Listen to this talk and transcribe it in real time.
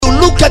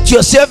look at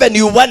yourself and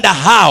you wonder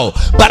how.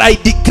 But I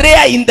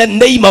declare in the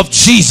name of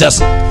Jesus,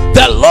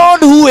 the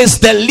Lord who is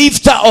the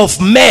lifter of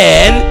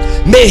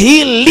man, may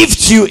he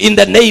lift you in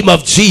the name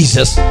of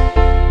Jesus.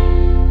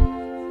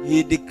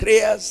 He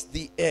declares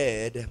the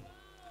end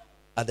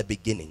at the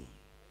beginning.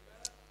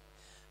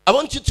 I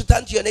want you to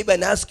turn to your neighbor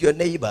and ask your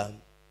neighbor,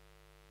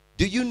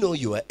 do you know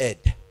you are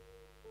head?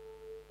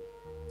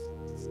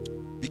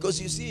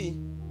 Because you see,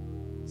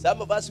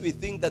 some of us, we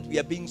think that we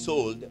are being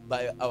sold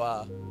by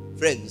our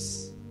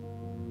friends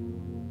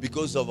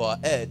because of our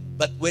head.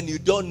 But when you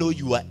don't know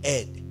you are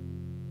head,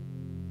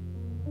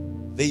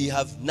 they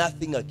have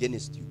nothing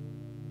against you.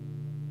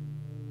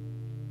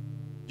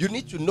 You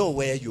need to know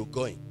where you're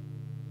going.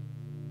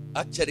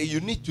 Actually, you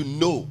need to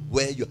know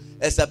where you.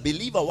 As a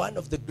believer, one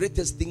of the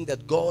greatest things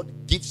that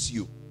God gives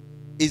you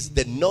is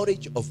the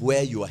knowledge of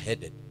where you are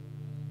headed.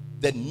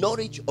 The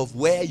knowledge of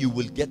where you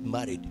will get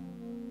married.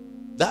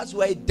 That's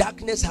why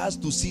darkness has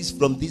to cease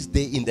from this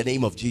day in the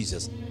name of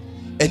Jesus.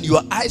 And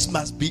your eyes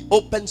must be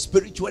open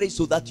spiritually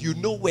so that you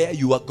know where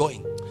you are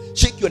going.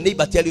 Shake your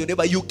neighbor, tell your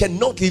neighbor, you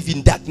cannot live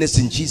in darkness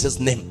in Jesus'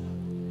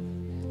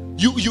 name.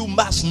 You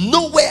must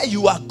know where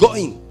you are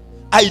going.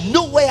 I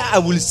know where I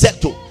will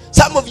settle.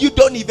 Some of you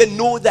don't even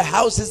know the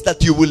houses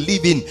that you will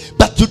live in.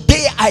 But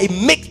today I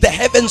make the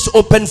heavens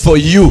open for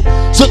you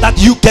so that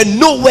you can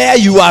know where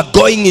you are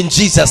going in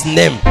Jesus'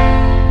 name.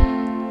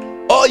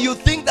 Or you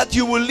think that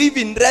you will live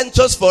in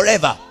rentals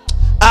forever.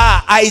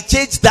 I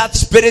change that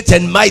spirit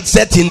and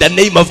mindset in the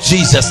name of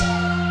Jesus.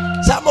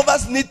 Some of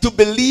us need to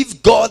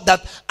believe God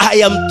that I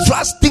am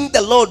trusting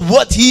the Lord.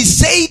 What he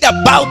said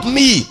about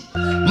me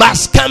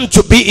must come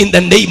to be in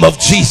the name of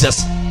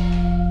Jesus.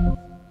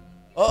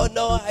 Oh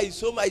no, I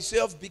saw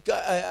myself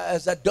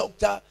as a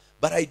doctor,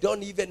 but I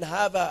don't even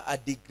have a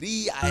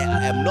degree. I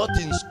am not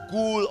in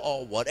school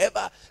or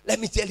whatever. Let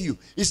me tell you,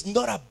 it's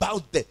not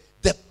about the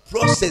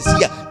process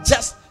here.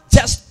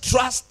 Just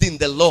trust in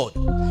the Lord.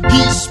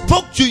 He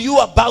spoke to you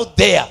about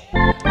there.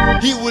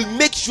 He will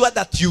make sure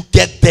that you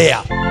get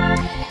there.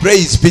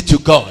 Praise be to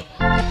God.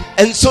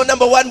 And so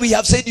number one, we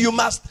have said you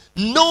must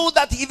know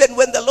that even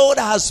when the Lord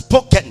has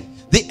spoken,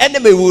 the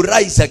enemy will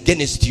rise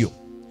against you.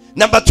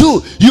 Number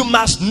two, you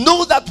must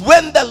know that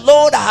when the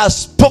Lord has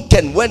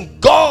spoken, when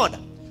God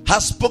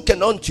has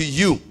spoken unto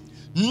you,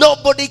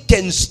 nobody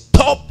can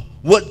stop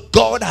what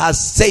God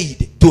has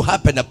said to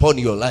happen upon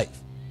your life.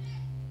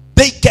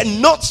 They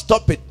cannot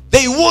stop it.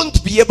 They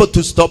won't be able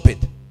to stop it.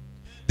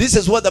 This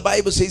is what the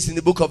Bible says in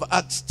the book of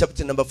Acts,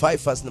 chapter number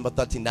 5, verse number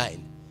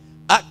 39.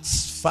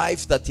 Acts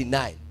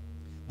 5:39.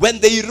 When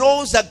they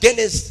rose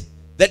against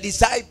the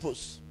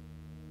disciples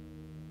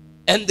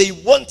and they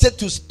wanted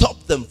to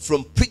stop them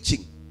from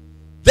preaching,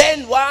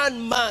 then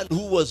one man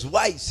who was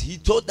wise, he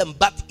told them,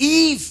 but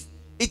if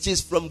it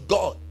is from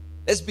God.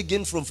 Let's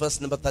begin from verse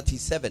number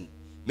 37,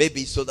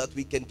 maybe, so that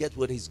we can get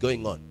what is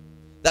going on.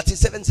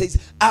 37 says,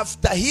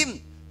 after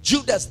him,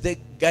 Judas the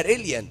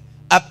Galilean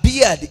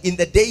appeared in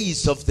the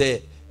days of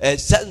the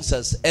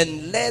census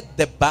and led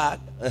the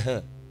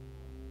band.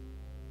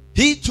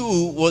 He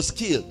too was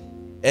killed,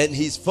 and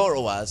his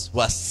followers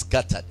were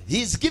scattered.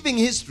 He's giving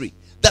history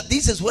that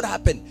this is what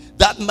happened.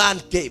 That man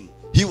came.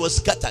 He was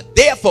scattered.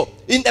 Therefore,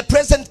 in the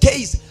present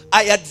case,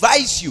 I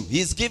advise you.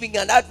 He's giving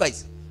an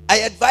advice. I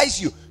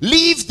advise you,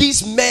 leave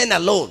these men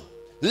alone.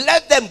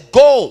 Let them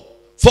go.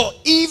 For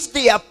if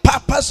their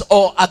purpose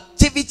or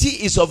activity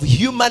is of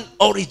human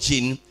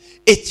origin,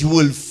 it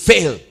will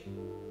fail.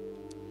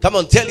 Come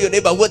on, tell your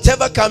neighbor,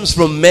 whatever comes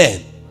from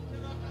man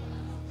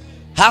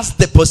has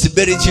the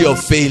possibility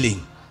of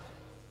failing.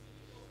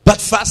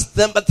 But verse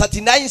number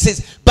 39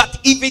 says,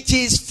 but if it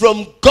is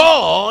from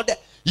God,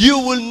 you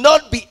will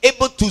not be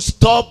able to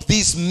stop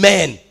these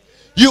men.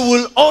 You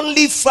will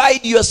only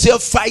find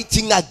yourself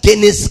fighting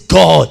against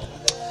God.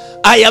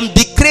 I am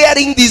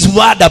declaring this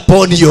word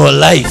upon your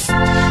life,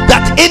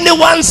 that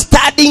anyone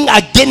standing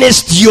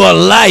against your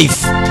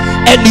life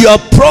and your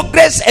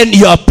progress and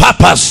your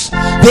purpose,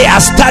 they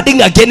are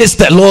standing against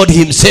the Lord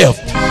himself.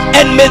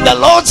 And may the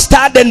Lord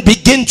stand and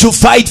begin to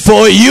fight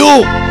for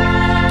you.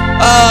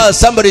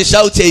 Somebody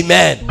shout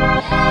amen.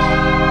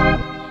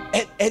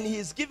 And he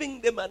is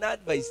giving them an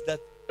advice that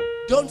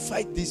don't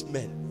fight these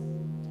men.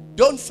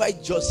 Don't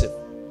fight Joseph.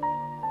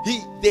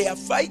 They are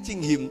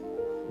fighting him,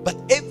 but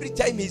every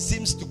time he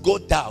seems to go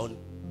down,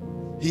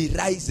 he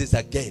rises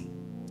again.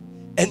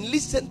 And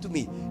listen to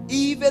me,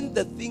 even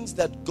the things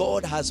that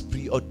God has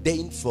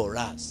preordained for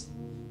us,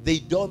 they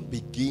don't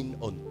begin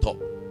on top.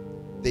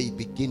 They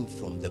begin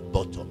from the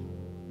bottom.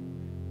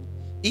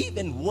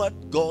 Even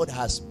what God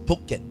has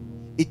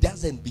spoken, it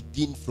doesn't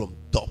begin from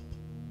top.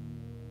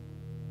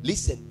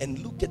 Listen and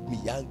look at me,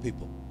 young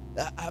people.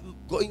 I'm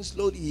going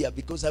slowly here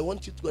because I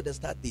want you to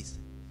understand this.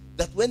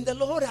 That when the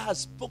Lord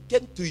has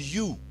spoken to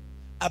you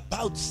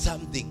about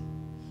something,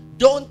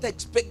 don't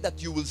expect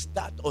that you will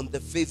start on the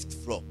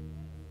 5th floor.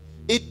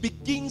 It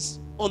begins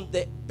on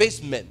the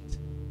basement.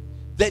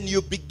 Then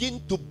you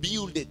begin to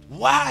build it.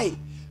 Why?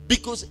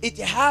 Because it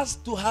has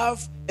to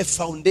have a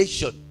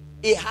foundation.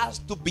 It has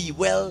to be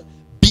well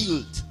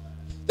built.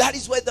 That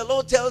is why the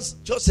Lord tells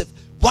Joseph,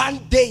 one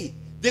day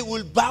they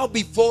will bow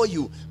before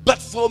you. But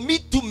for me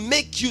to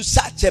make you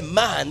such a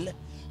man,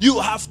 you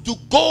have to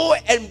go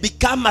and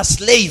become a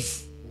slave.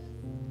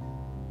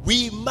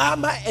 We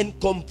murmur and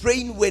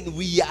complain when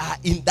we are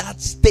in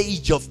that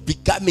stage of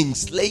becoming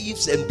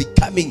slaves and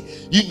becoming,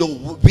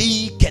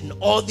 weak and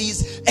all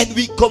these, and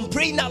we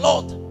complain a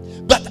lot.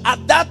 But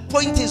at that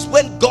point is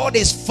when God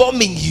is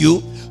forming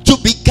you to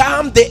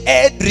become the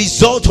end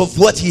result of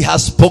what he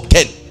has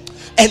spoken.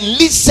 And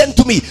listen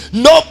to me,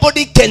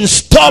 nobody can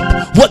stop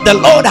what the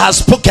Lord has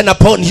spoken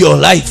upon your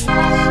life.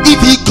 If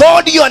he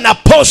called you an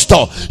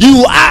apostle,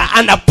 you are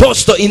an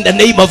apostle in the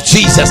name of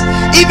Jesus.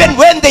 Even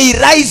when they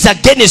rise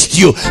against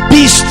you,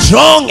 be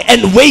strong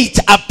and wait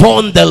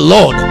upon the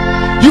Lord.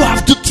 You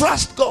have to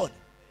trust God.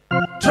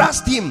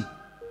 Trust him.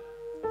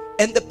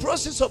 And the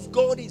process of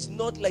God is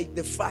not like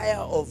the fire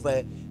of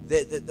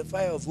the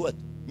fire of what?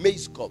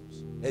 Maize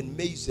cobs and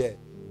maize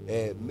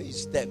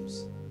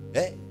stems.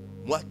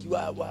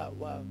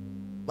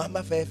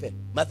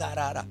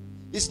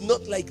 It's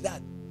not like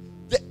that.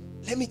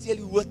 Let me tell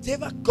you,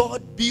 whatever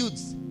God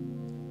builds,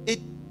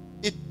 it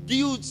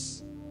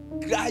builds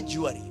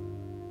gradually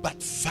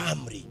but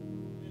firmly.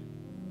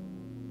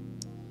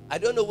 I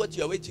don't know what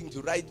you are waiting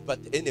to write, but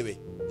anyway,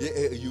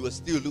 you are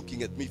still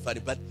looking at me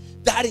funny. But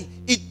Daddy,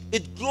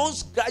 it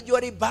grows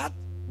gradually, but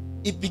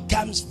it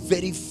becomes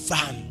very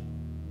firm.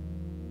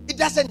 It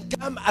doesn't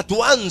come at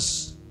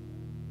once.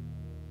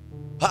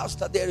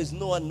 Pastor, there is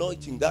no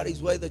anointing. That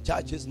is why the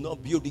church is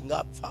not building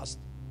up fast.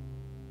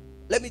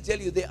 Let me tell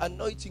you, the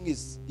anointing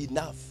is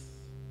enough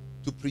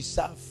to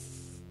preserve,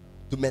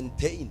 to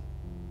maintain.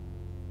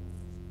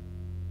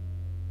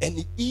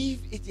 And if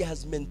it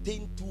has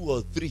maintained 2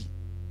 or 3,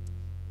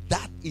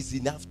 that is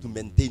enough to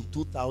maintain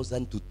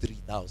 2,000 to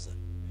 3,000.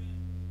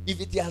 If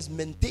it has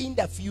maintained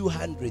a few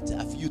hundreds,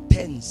 a few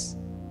tens,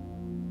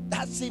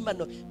 that same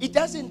anointing, it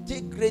doesn't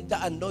take greater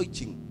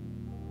anointing.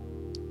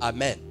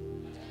 Amen.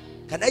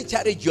 Can I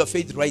challenge your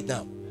faith right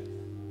now?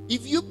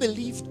 If you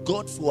believed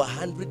God for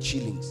 100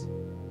 shillings,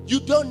 you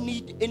don't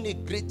need any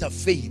greater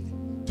faith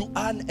to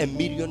earn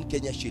 1,000,000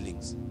 Kenya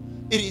shillings.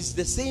 It is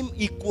the same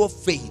equal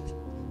faith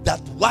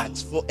that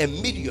works for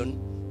 1,000,000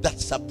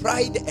 that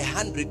supplied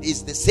 100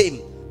 is the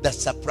same that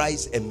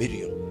supplies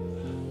 1,000,000.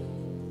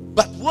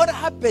 But what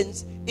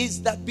happens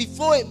is that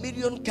before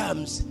 1,000,000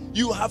 comes,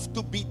 you have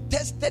to be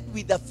tested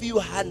with a few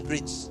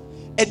hundreds.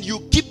 And you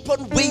keep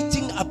on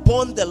waiting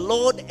upon the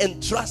Lord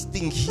and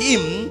trusting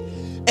him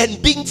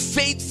and being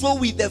faithful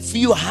with a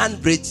few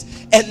hundreds.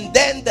 And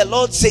then the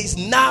Lord says,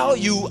 now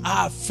you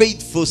are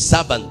faithful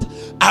servant.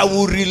 I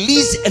will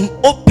release and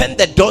open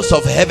the doors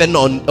of heaven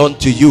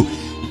unto you.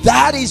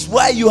 That is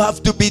why you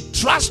have to be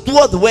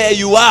trustworthy where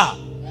you are.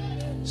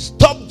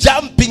 Stop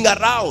jumping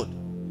around.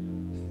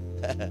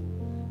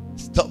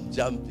 Stop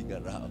jumping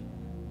around.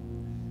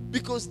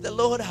 Because the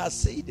Lord has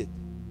said it.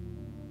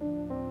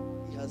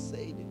 He has said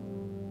it.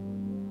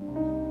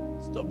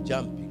 Stop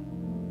jumping.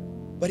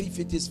 But if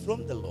it is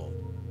from the Lord,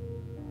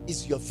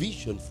 is your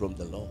vision from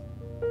the Lord?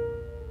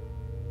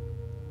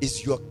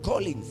 Is your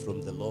calling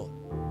from the Lord?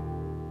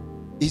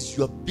 Is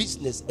your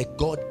business a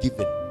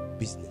God-given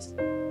business?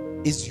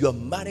 Is your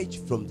marriage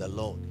from the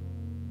Lord?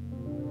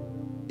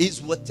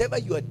 Is whatever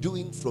you are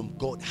doing from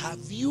God?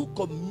 Have you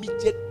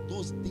committed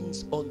those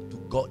things unto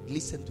God?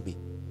 Listen to me.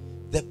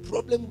 The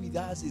problem with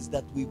us is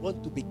that we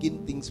want to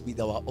begin things with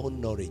our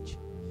own knowledge,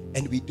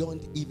 and we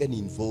don't even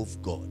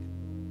involve God.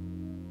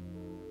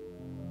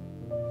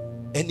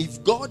 And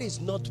if God is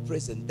not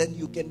present, then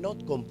you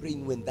cannot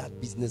complain when that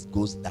business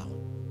goes down.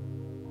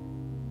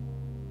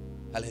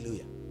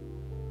 Hallelujah.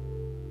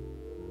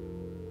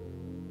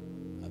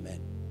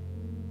 Amen.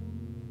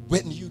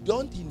 When you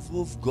don't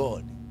involve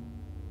God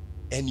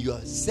and you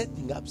are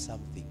setting up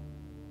something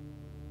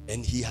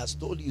and he has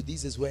told you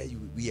this is where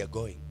we are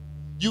going,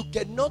 you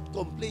cannot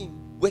complain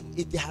when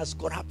it has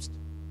collapsed.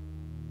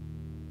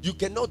 You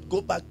cannot go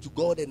back to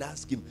God and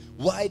ask him,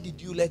 why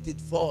did you let it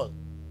fall?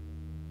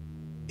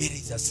 It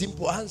is a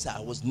simple answer. I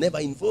was never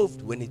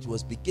involved when it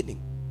was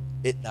beginning.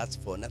 That's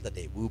for another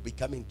day. We'll be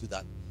coming to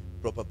that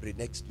probably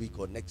next week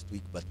or next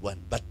week but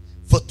one. But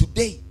for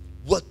today,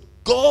 what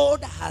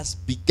God has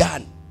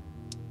begun,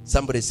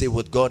 somebody say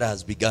what God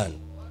has begun,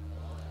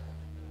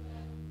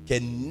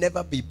 can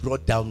never be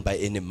brought down by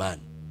any man.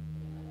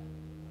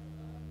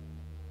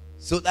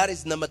 So that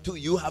is number 2.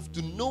 You have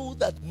to know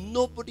that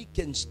nobody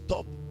can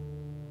stop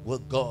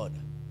what God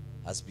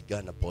has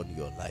begun upon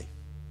your life.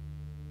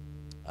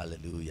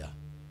 Hallelujah.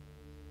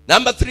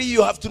 Number 3,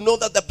 you have to know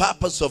that the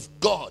purpose of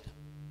God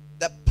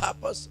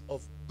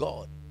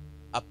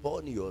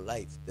upon your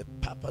life, the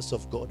purpose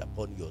of God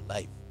upon your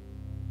life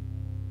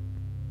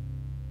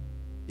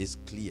is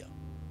clear.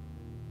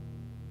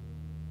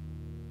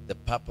 The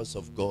purpose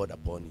of God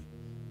upon you.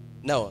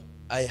 Now,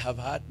 I have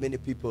heard many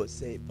people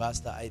say,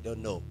 Pastor, I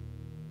don't know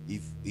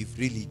if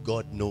really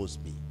God knows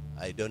me.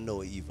 I don't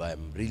know if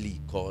I'm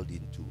really called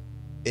into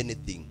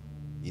anything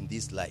in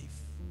this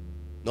life,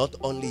 not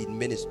only in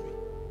ministry.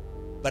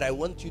 But I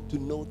want you to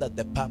know that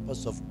the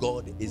purpose of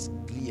God is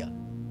clear.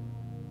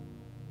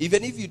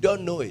 Even if you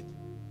don't know it,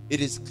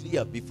 it is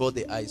clear before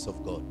the eyes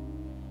of God.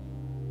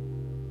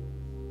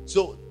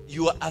 So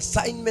your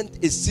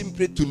assignment is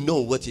simply to know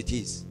what it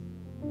is.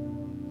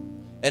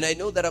 And I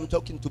know that I'm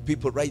talking to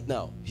people right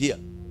now here,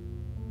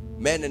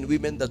 men and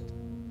women that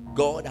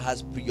God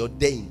has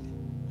preordained.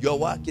 Your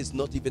work is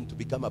not even to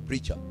become a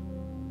preacher,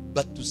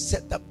 but to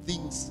set up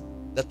things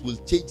that will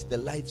change the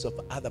lives of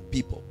other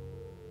people,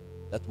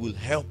 that will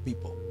help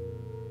people,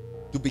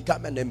 to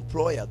become an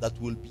employer that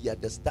will be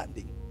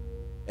understanding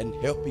and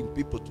helping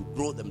people to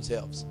grow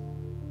themselves.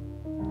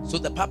 So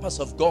the purpose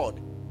of God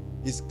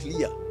is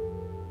clear.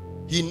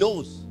 He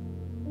knows.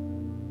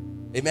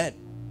 Amen.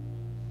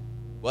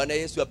 Bwana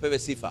Yesu apewe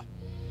sifa.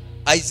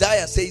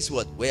 Isaiah says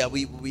what? Where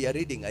we are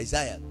reading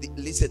Isaiah.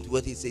 Listen to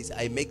what he says.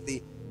 I make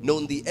thee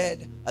known the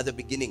end at the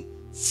beginning.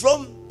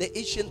 From the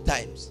ancient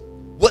times,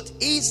 what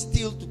is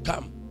still to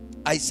come,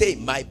 I say,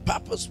 my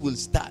purpose will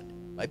start.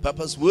 My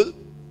purpose will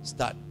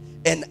start.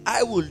 And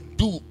I will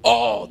do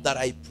all that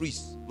I preach.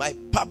 My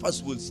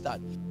purpose will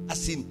start.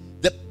 As in,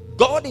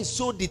 God is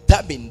so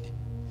determined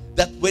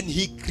that when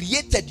he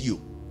created you,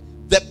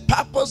 the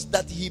purpose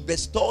that he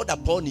bestowed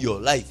upon your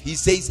life, he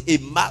says it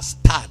must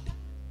start.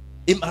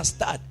 It must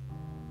start.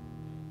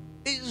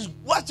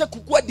 Wacha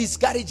kukua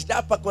discouraged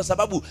hapa kwa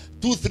sababu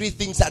 2-3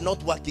 things are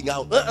not working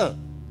out.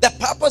 The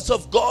purpose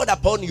of God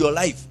upon your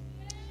life.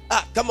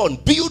 Come on,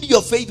 build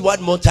your faith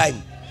one more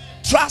time.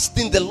 Trust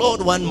in the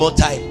Lord one more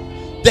time.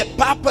 The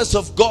purpose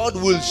of God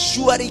will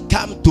surely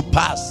come to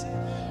pass.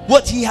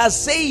 What he has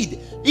said,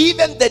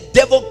 even the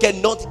devil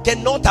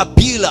cannot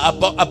appeal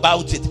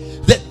about it.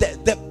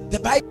 The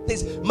Bible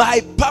says,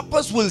 my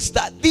purpose will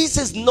start. This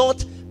is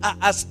not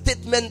a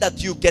statement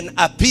that you can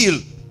appeal.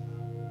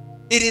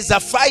 It is a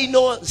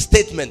final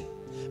statement.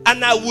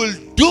 And I will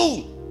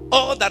do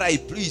all that I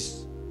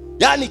please.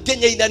 Yani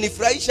Kenya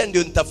inanifurahisha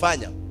ndio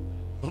nitafanya.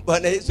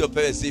 Bwana Yesu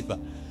apewe sifa.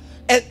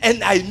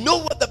 And I know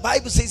what the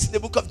Bible says in the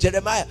book of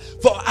Jeremiah.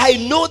 For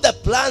I know the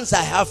plans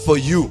I have for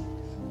you.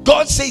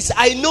 God says,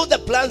 I know the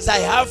plans I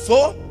have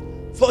for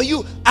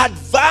you.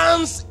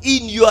 Advance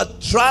in your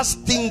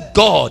trusting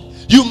God.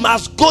 You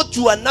must go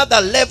to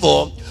another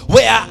level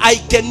where I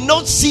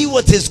cannot see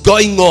what is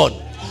going on.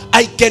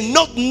 I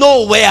cannot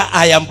know where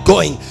I am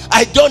going.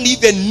 I don't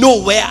even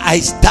know where I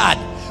start.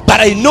 But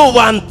I know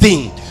one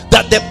thing,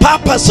 that the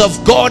purpose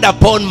of God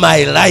upon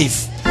my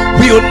life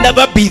will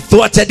never be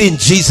thwarted in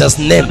Jesus'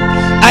 name.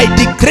 I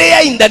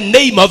declare in the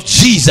name of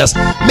Jesus,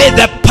 may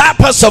the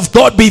purpose of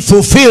God be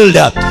fulfilled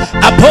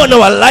upon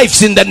our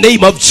lives in the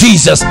name of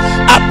Jesus,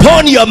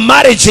 upon your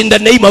marriage in the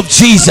name of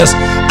Jesus,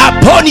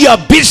 upon your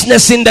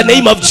business in the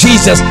name of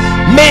Jesus.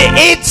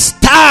 May it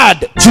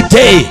start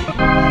today.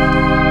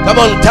 Come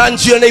on, turn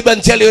to your neighbor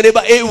and tell your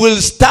neighbor, it will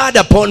start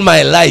upon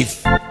my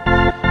life.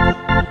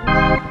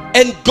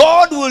 And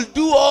God will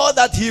do all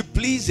that he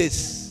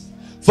pleases.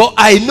 For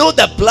I know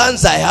the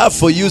plans I have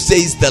for you,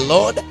 says the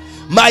Lord.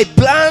 My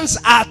plans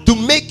are to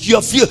make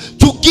your future,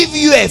 to give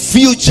you a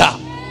future.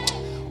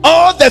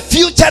 All the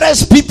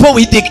futurist people,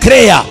 we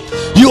declare,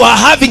 you are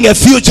having a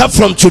future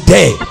from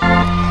today.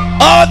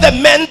 All the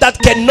men that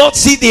cannot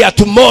see their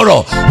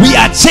tomorrow, we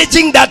are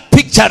changing that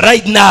picture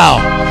right now.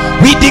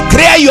 We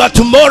declare your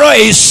tomorrow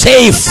is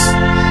safe.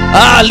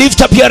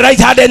 Lift up your right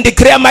hand and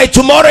declare, my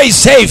tomorrow is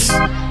safe.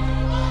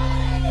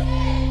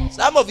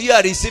 Some of you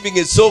are receiving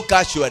it so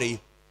casually.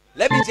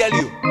 Let me tell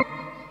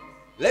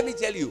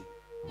you,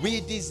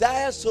 we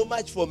desire so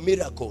much for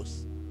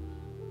miracles.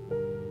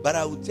 But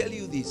I will tell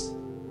you this,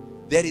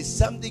 there is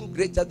something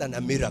greater than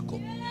a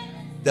miracle.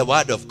 The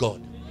word of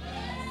God.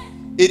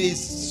 It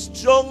is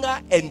stronger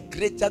and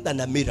greater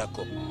than a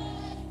miracle.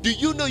 Do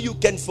you know you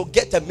can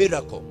forget a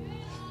miracle?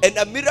 And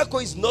a miracle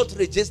is not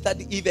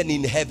registered even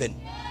in heaven.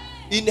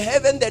 In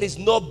heaven there is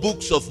no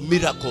books of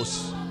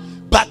miracles.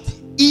 But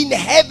in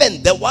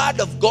heaven the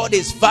word of God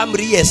is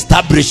firmly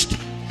established.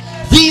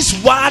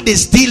 This word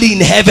is still in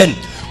heaven.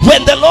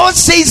 When the Lord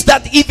says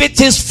that if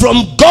it is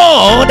from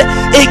God,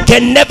 it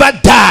can never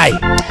die.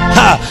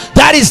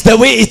 That is the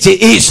way it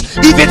is.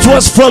 If it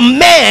was from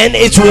man,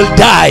 it will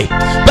die.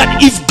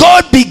 But if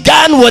God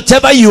began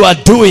whatever you are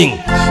doing,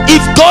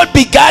 if God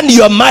began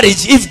your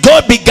marriage, if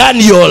God began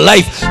your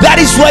life, that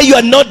is why you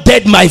are not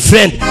dead, my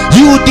friend.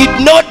 You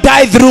did not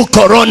die through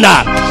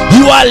corona.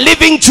 You are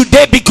living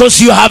today because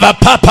you have a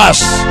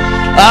purpose.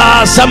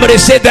 Somebody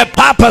say the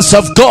purpose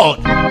of God.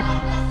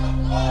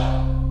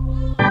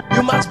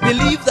 You must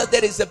believe that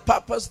there is a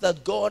purpose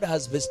that God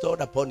has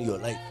bestowed upon your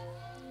life.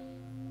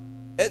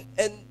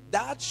 And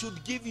that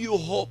should give you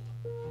hope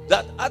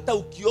that hata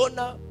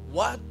ukiona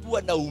watu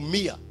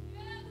wanaumia,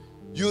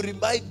 you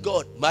remind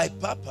God, my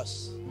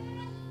purpose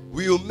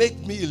will make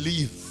me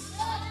live.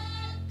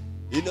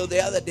 You know,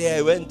 the other day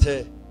I went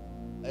to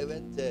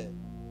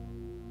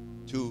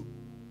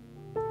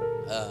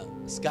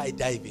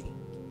skydiving,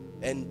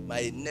 and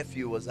my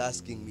nephew was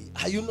asking me,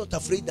 are you not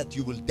afraid that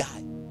you will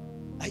die?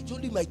 I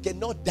told him I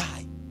cannot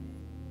die.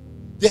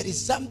 There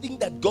is something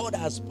that God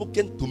has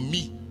spoken to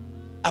me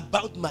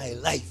about my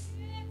life,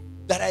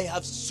 that I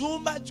have so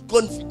much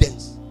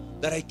confidence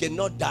that I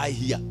cannot die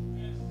here.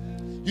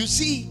 You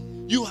see,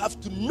 you have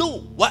to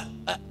know what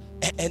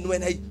And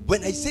when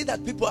I say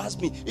that, people ask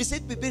me, is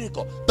it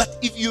biblical? But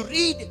if you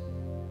read,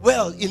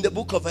 well, in the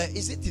book of,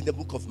 is it in the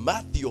book of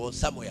Matthew or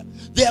somewhere?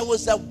 There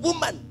was a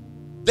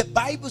woman, the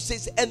Bible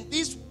says, and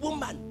this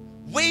woman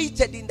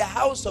waited in the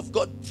house of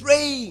God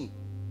praying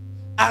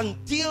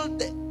until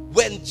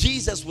when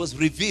Jesus was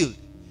revealed.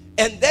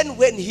 And then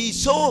when he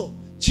saw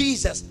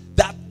Jesus,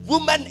 that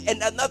woman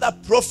and another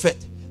prophet,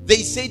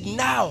 they said,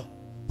 now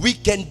we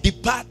can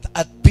depart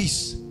at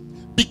peace,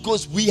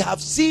 because we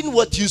have seen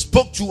what you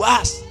spoke to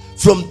us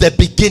from the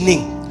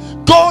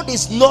beginning. God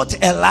is not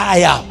a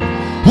liar.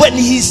 When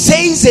he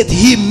says it,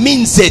 he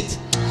means it.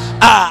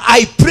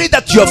 I pray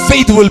that your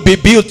faith will be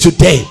built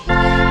today.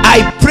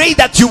 I pray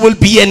that you will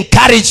be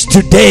encouraged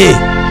today.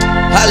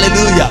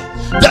 Hallelujah.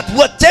 That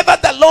whatever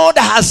the Lord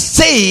has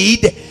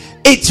said,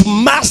 it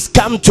must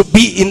come to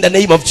be in the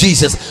name of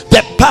Jesus.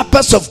 The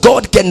purpose of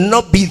God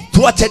cannot be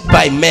thwarted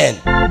by men.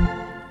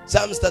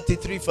 Psalms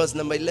 33 verse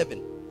number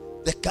 11.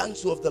 The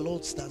counsel of the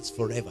Lord stands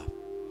forever.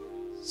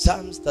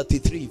 Psalms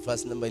 33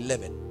 verse number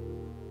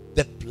 11.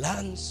 The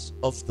plans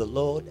of the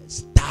Lord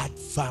stand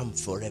firm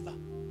forever.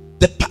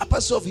 The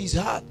purpose of his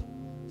heart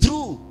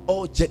through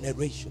all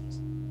generations.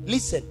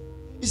 Listen,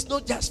 it's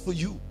not just for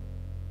you.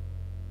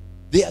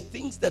 There are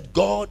things that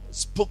God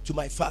spoke to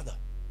my father,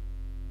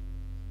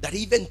 that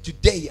even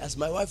today, as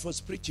my wife was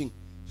preaching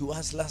to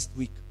us last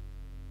week,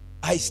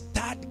 I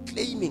start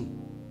claiming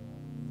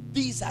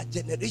these are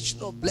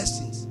generational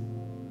blessings.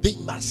 They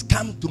must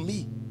come to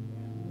me.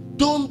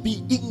 Don't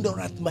be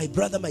ignorant, my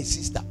brother, my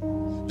sister,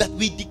 that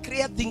we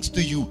declare things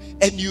to you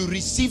and you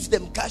receive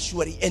them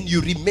casually and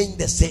you remain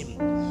the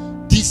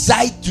same.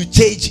 Decide to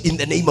change in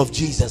the name of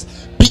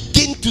Jesus.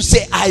 Begin to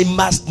say, I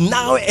must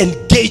now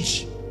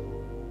engage.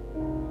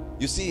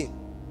 You see,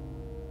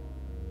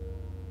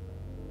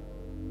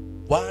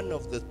 one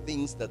of the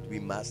things that we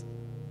must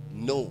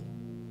know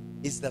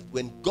is that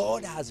when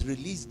God has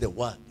released the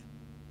word,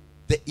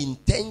 the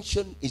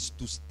intention is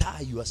to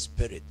stir your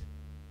spirit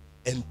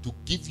and to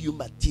give you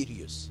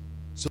materials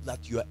so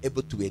that you are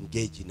able to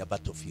engage in a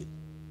battlefield.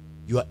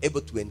 You are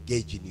able to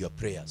engage in your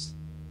prayers.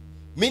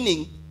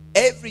 Meaning,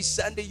 every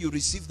Sunday you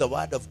receive the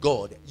word of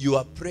God,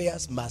 your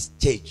prayers must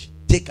change.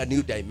 Take a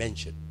new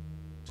dimension.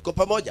 Tuko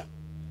pamoja?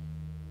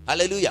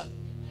 Hallelujah.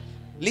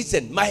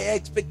 Listen, my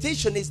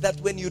expectation is that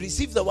when you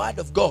receive the word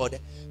of God,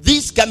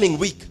 this coming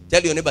week,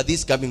 tell your neighbor,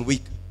 this coming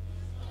week,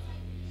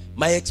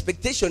 my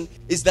expectation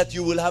is that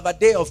you will have a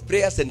day of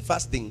prayers and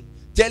fasting,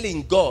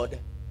 telling God,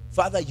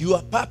 Father,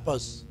 your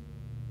purpose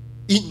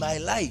in my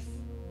life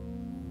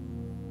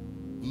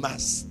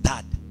must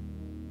start.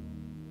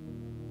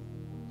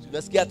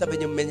 Unasikia hata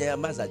venye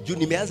mmenyamaza juu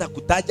nimeanza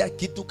kutaja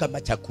kitu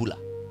kama chakula.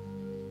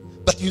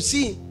 But you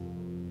see,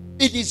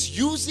 it is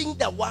using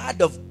the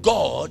word of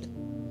God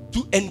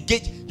to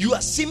engage. You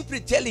are simply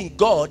telling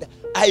God,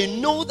 I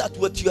know that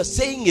what you are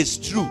saying is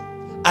true,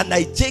 and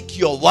I take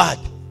your word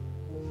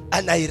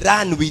and I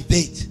run with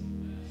it.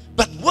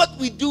 But what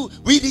we do,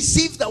 we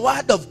receive the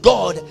word of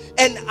God,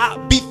 and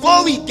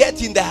before we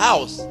get in the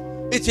house,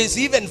 it is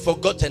even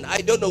forgotten.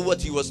 I don't know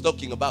what he was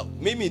talking about.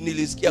 Mimi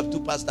nilisikia tu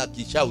pastor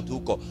kishout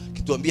huko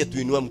kituambia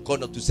tuinue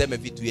mkono tuseme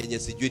vitu yenye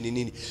sijui ni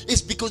nini.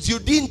 It's because you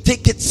didn't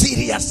take it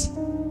serious.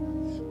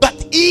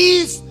 But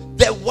if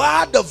the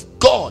word of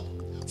God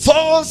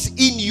falls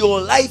in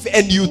your life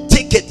and you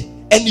take it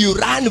and you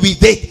run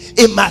with it,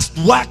 it must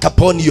work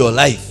upon your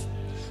life.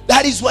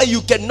 That is why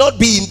you cannot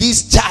be in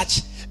this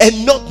church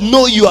and not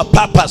know your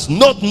purpose,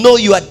 not know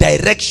your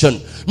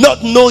direction,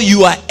 not know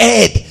your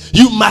head.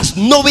 You must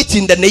know it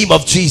in the name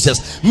of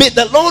Jesus. May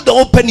the Lord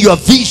open your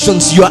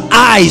visions, your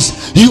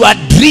eyes, your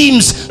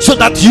dreams, so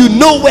that you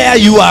know where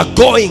you are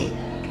going.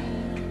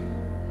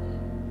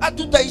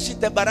 Hatutaishi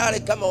tebarare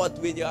kama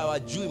watu wenye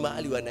hawajui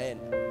mahali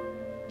wanaenda.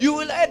 You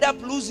will end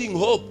up losing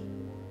hope.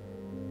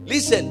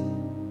 Listen,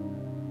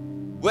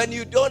 when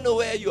you don't know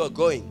where you are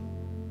going,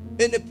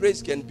 any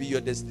place can be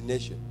your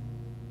destination,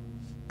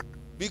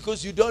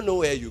 because you don't know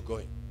where you're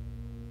going.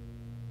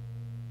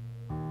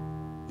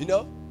 You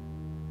know,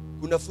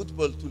 kuna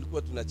football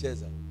tulikuwa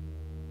tunacheza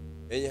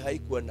yenye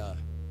haikuwa na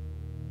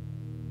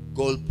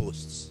goal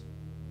posts.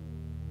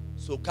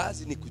 So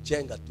kazi ni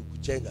kuchenga tu.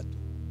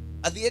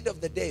 At the end of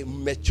the day,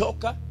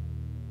 mmechoka,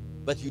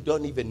 but you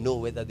don't even know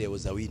whether there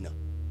was a winner.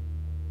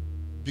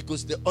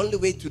 Because the only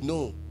way to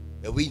know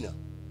a winner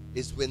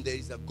is when there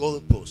is a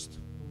goal post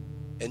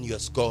and you are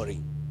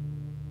scoring.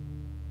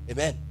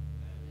 Amen.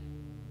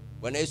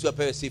 Bwana Yesu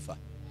apewe sifa.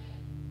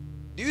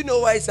 Do you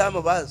know why some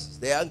of us,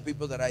 the young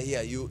people that are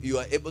here, you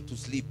are able to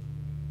sleep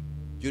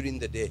during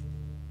the day?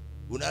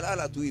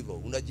 Unalala tu hivyo,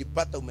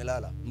 unajipata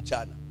umelala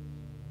mchana.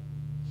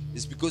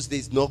 It's because there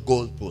is no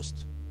goal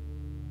post.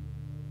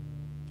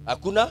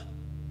 Hakuna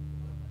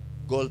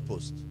goal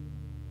post.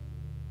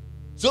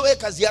 So we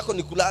kazi yako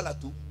ni kulala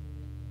tu.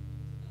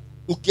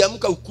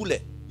 Ukiamka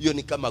ukule, hiyo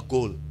ni kama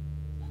goal.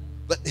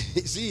 But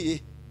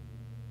see,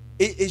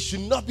 it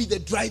should not be the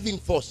driving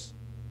force.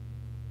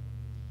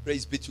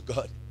 Praise be to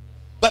God.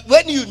 But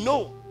when you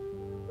know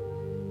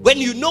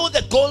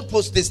the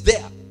goalpost is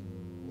there,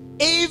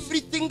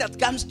 everything that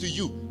comes to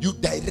you, you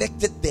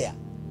direct it there.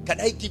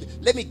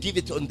 Let me give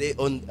it on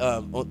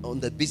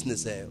the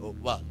business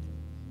world.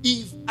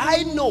 If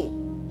I know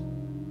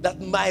that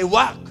my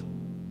work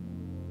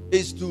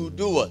is to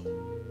do what?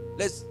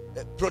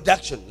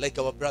 Production, like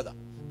our brother.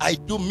 I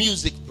do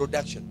music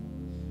production.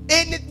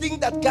 Anything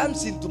that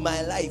comes into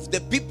my life, the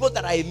people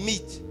that I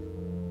meet,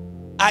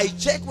 I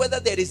check whether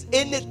there is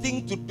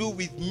anything to do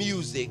with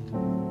music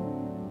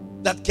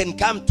that can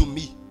come to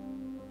me.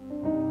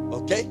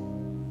 Okay?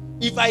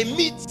 If I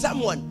meet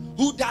someone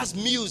who does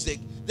music,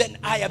 then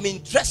I am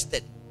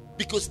interested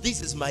because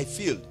this is my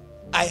field.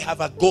 I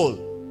have a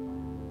goal.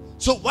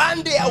 So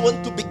one day I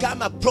want to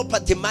become a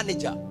property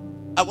manager.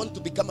 I want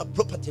to become a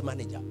property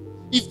manager.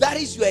 If that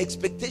is your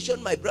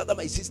expectation, my brother,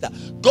 my sister,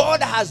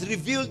 God has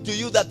revealed to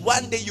you that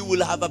one day you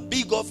will have a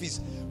big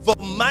office for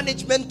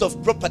management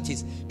of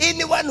properties.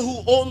 Anyone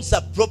who owns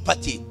a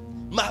property,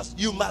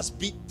 you must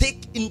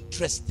take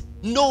interest,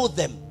 know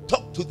them,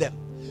 talk to them.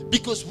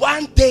 Because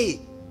one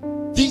day,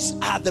 these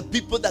are the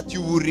people that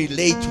you will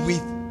relate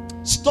with.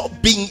 Stop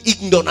being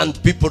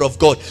ignorant, people of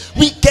God.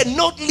 We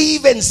cannot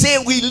live and say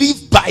we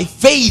live by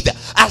faith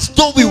as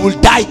though we will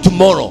die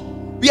tomorrow.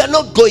 We are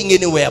not going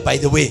anywhere, by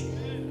the way.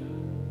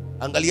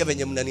 Angalia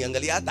venye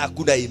mnaniangalia hata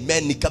hakuna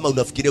amen, ni kama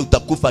unafikiria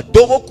utakufa.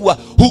 Dogo kuwa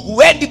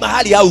huendi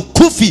mahali au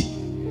kufi.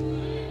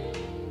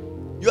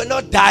 You are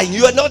not dying.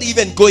 You are not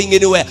even going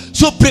anywhere.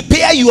 So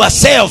prepare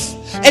yourself.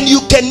 And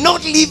you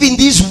cannot live in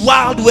this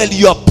world where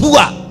you are poor.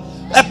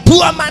 A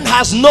poor man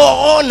has no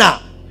honor.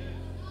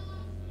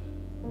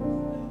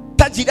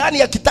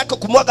 Tajirani akitaka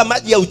kumwaga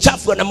maji ya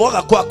uchafu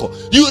anamwaga kwako.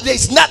 There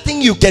is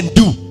nothing you can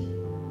do.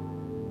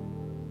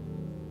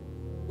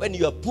 When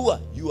you are poor,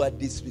 you are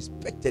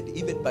disrespected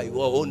even by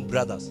your own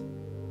brothers.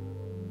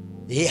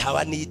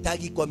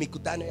 Hawanihitaji kwa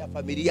mikutano ya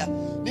familia.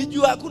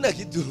 Nijua hakuna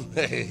kitu.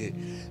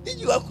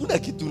 Nijua hakuna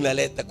kitu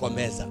naleta kwa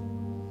meza.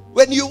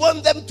 When you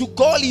want them to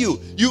call you,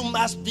 you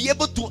must be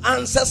able to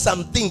answer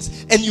some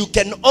things. And you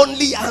can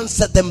only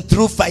answer them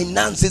through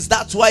finances.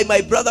 That's why,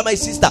 my brother, my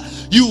sister,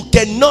 you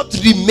cannot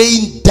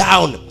remain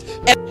down.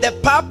 And the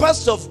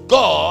purpose of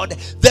God,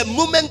 the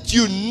moment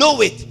you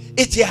know it,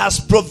 it has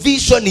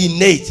provision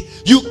in it.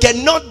 You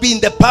cannot be in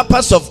the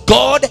purpose of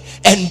God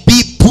and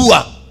be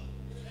poor.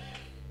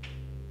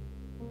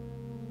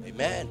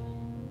 Amen.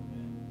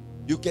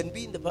 You can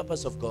be in the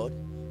purpose of God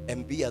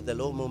and be at the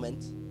low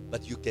moment,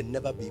 but you can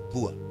never be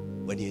poor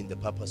when you're in the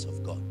purpose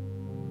of God.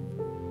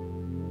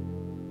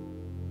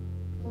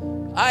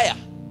 Aya.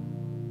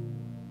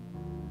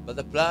 But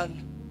the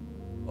plan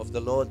of the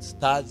Lord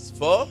starts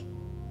for,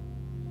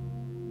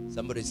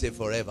 somebody say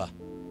forever.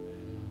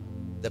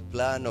 The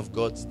plan of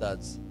God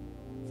starts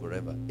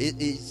forever.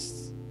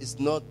 It's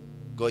not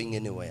going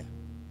anywhere.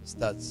 It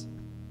starts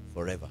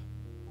forever.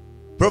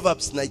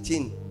 Proverbs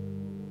 19.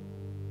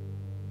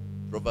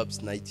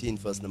 Proverbs 19,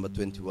 verse number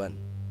 21.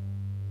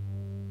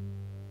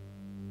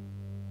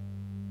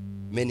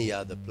 Many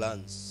are the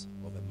plans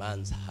of a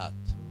man's heart,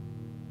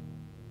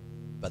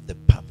 but the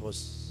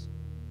purpose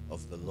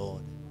of the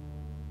Lord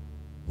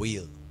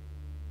will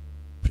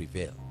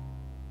prevail.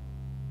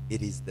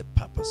 It is the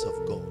purpose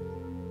of God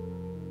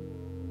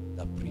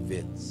that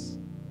prevails.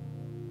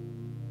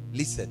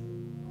 Listen.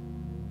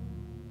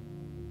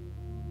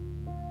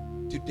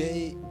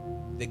 Today,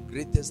 the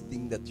greatest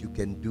thing that you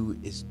can do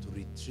is to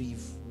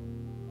retrieve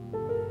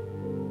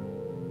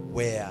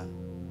where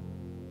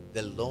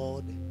the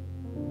Lord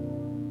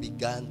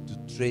began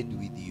to trade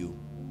with you.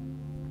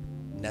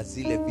 Na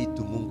zile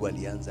vitu Mungu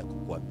alianza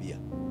kukuambia.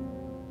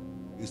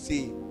 You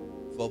see,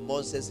 for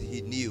Moses,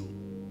 he knew,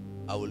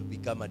 I will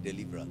become a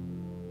deliverer.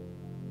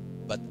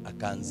 But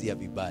akaanzia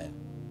vibaya.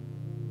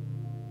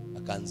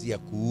 Akaanzia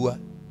kuua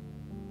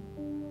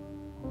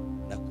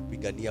na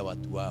kupigania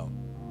watu wao.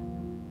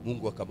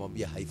 Mungu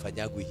akamwambia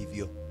haifanyagwi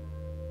hivyo.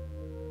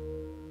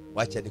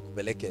 Wacha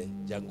nikupeleke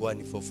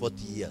jangwani for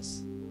 40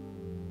 years.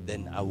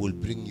 Then I will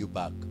bring you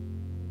back.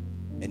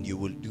 And you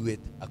will do it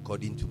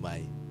according to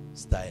my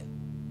style.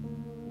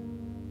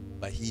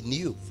 But he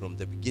knew from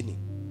the beginning,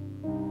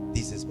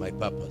 this is my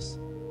purpose,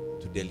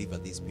 to deliver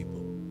these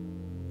people.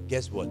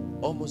 Guess what?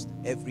 Almost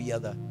every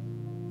other,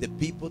 the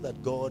people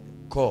that God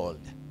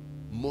called,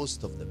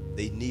 most of them,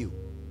 they knew,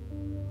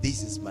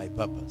 this is my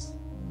purpose.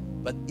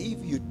 But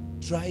if you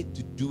try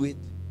to do it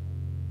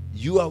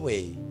your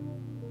way,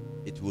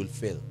 it will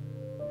fail.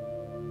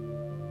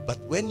 But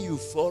when you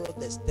follow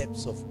the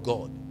steps of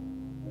God,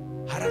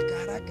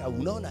 haraka haraka,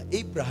 unaona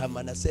Abraham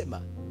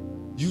anasema,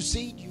 you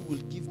said you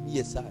will give me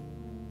a son.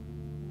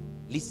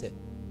 Listen.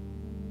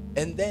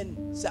 And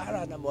then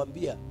Sarah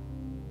anamwambia,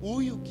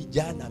 huyu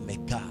kijana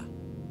amekaa.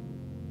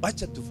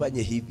 Acha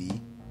tufanye hivi.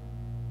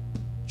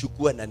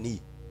 Chukua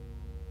nani?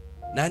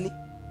 Nani?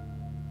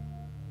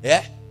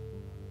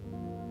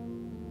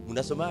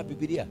 Unasoma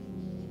Biblia?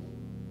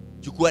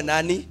 Chukua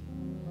nani?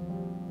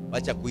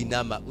 Acha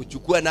kuinama.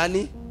 Uchukua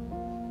nani?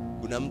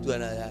 Kuna mtu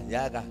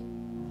anayaga.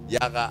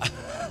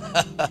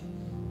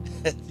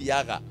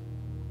 Yaga.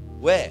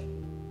 We.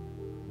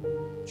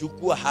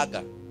 Chukua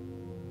Haga.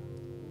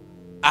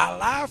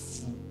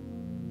 Alafu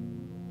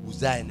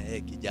uzae na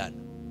yeye kijana.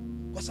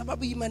 Kwa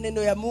sababu hii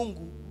maneno ya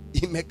Mungu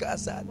Imekaa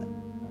sana.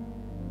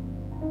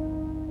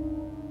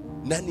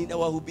 Na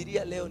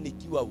ninawahubiria leo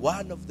nikiwa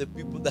one of the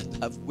people that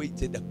have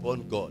waited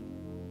upon God.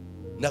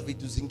 Na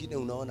vitu zingine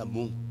unaona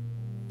Mungu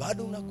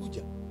bado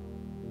unakuja.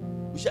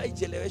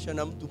 Ushaicheleweshwa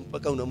na mtu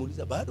mpaka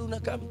unamuuliza bado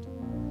unakaa mtu.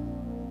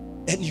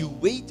 And you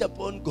wait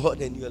upon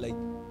God and you're like,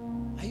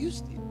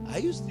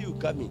 are you still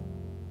coming?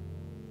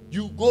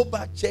 You go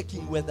back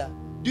checking whether,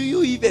 do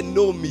you even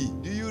know me?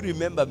 Do you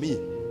remember me?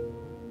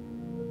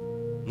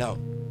 Now,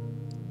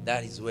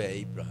 that is where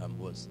Abraham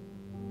was.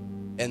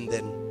 And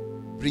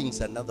then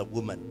brings another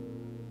woman.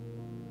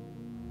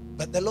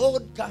 But the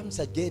Lord comes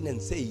again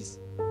and says,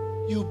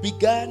 you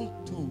began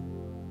to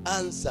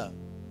answer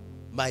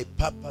my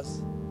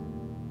purpose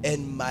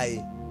and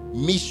my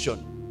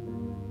mission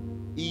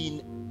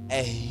in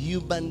a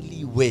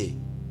humanly way,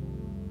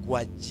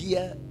 kwa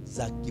njia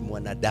za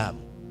kimwanadamu.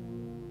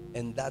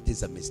 And that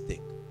is a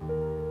mistake.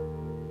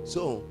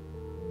 So,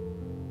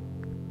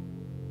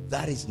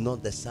 that is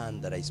not the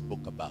son that I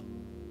spoke about.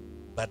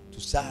 But to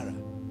Sarah,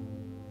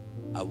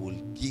 I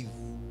will give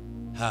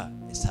her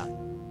a son.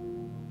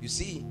 You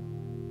see,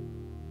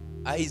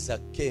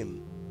 Isaac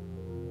came,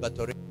 but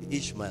already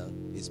Ishmael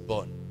is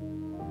born.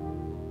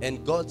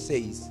 And God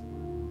says,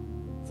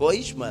 for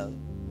Ishmael,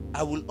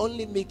 I will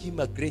only make him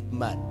a great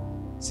man,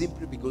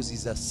 simply because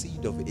he's a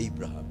seed of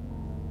Abraham.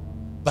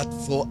 But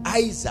for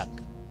Isaac,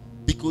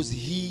 because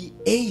he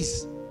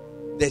is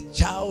the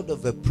child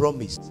of a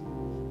promise,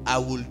 I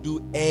will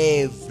do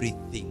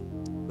everything.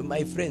 But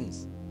my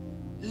friends,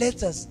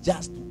 let us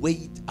just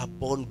wait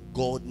upon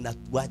God na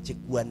tuache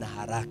kuwa na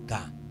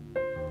haraka.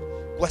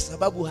 Kwa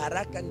sababu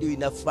haraka ndio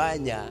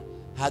inafanya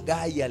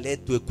Hagai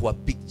aletwe kwa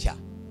picture.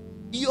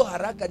 Hiyo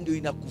haraka ndio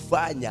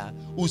inakufanya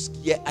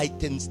usikie I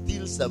can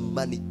steal some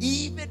money.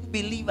 Even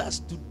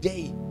believers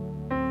today,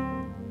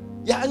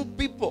 young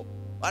people,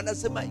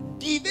 wanasema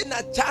given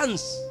a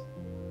chance,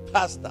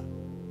 pastor,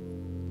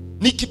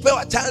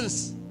 nikipewa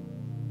chance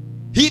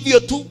hivyo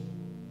tu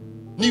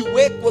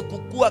niwekwe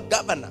kukua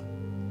governor.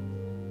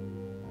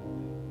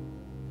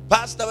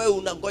 Pastor, wewe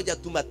unangoja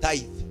tu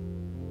matithe,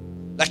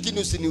 lakini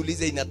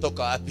usiniulize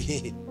inatoka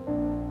wapi.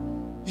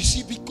 You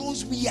see,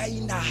 because we are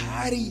in a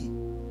hurry.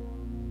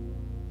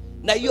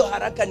 Na hiyo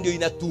haraka ndio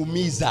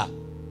inatuumiza.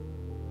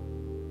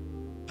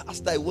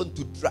 Pastor, I want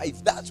to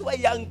drive. That's why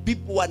young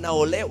people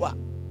wanaolewa.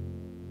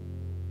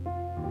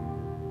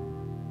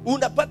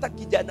 Unapata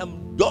kijana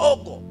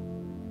mdogo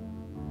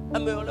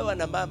ameolewa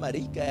na mama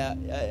rika ya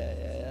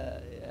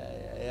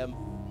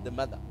the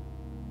mother.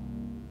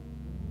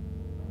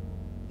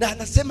 Na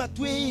anasema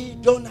tu,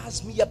 don't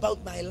ask me about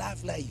my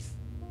love life.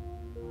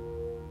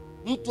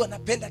 Mtu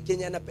anapenda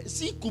Kenya anapenda.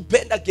 Si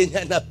kupenda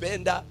Kenya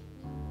anapenda,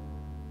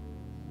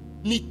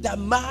 ni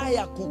tamaa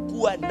ya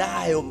kukua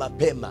nayo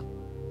mapema.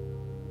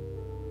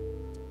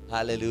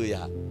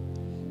 Hallelujah.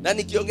 Na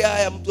nikiongea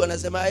haya mtu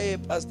anasema, hey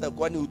pastor,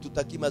 kwani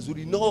hututaki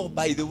mazuri? No,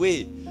 by the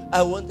way,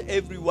 I want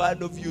every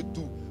one of you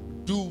to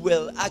do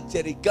well.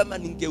 Actually, kama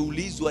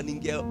ningeulizwa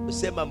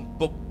ningesema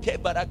mpokee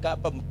baraka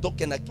hapa,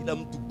 mtoke na kila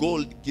mtu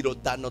gold kilo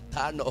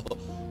 5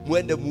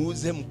 mwende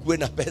muuze mkue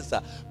na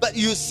pesa. But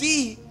you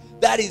see,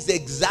 that is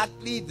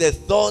exactly the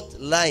thought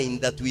line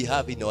that we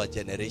have in our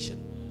generation.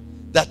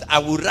 That I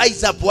will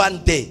rise up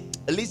one day.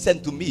 Listen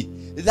to me.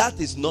 That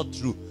is not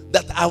true.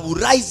 That I will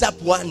rise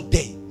up one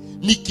day.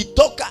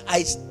 Nikitoka,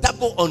 I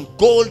stumble on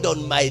gold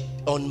on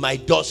my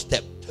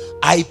doorstep.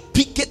 I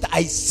pick it,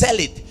 I sell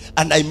it,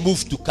 and I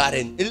move to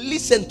Karen.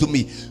 Listen to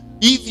me.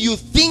 If you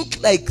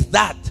think like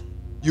that,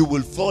 you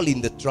will fall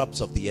in the traps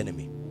of the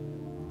enemy.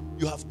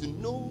 You have to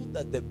know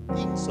that the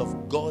things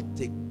of God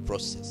take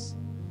process.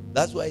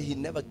 That's why he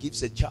never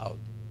gives a child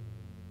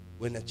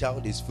when a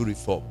child is fully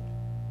formed.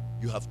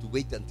 You have to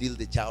wait until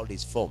the child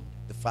is formed.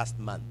 The first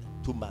month,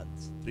 2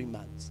 months, 3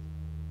 months.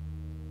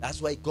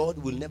 That's why God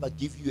will never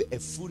give you a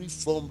fully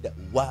formed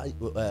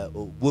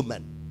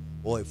woman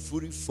or a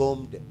fully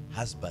formed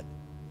husband.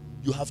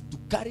 You have to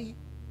carry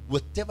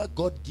whatever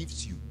God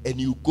gives you and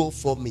you go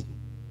forming.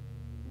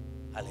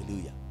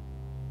 Hallelujah.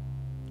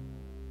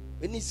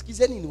 When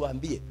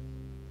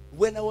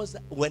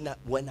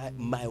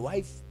my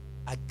wife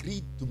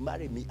agreed to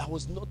marry me, I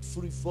was not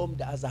fully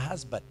formed as a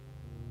husband.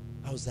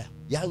 I was a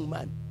young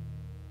man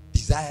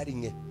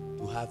desiring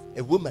to have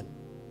a woman.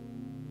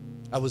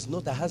 I was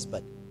not a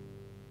husband.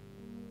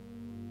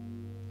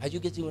 Are you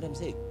getting what I'm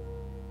saying?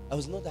 I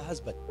was not a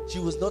husband. She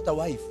was not a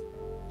wife.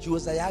 She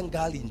was a young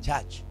girl in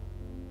church.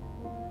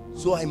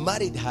 So I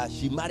married her.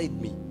 She married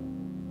me.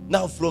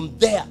 Now from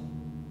there,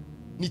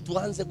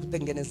 nituanze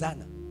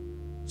kutengenezana.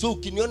 So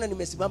ukiniona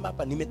nimesimama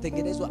hapa,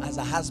 nimetengenezwa as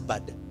a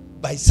husband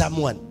by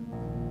someone.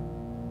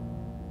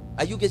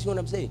 Are you getting what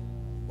I'm saying?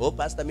 Oh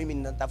pastor, mimi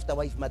ninatafuta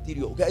wife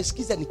material. Okay,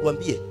 sikiza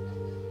nikuambie.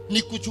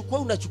 Nikuchukua,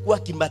 unachukua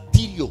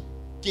kimaterial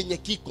kenye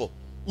kiko,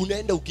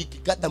 unaenda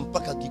ukikikata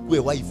mpaka kikue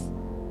wife.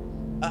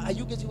 Are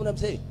you getting what I'm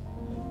saying?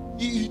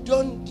 You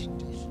don't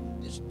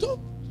stop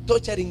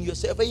torturing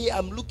yourself. Hey,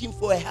 I'm looking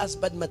for a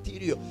husband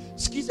material.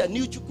 Sikiza,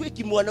 ni uchukue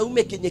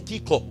kimwanaume kenye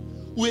kiko,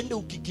 uende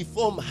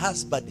ukikiform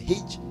husband.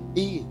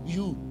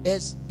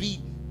 HAUSBDAND.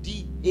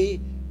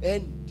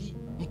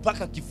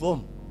 mpaka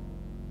kifomu.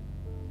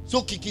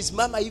 So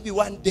kikisimama hivi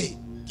one day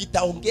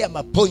kitaongea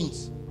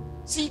mapoints.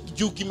 Si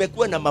juu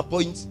kimekuwa na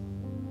mapoints,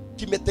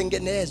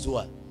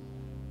 kimetengenezwa,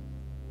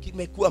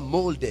 kimekuwa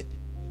molded.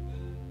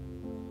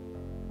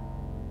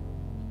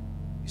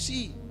 You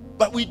see,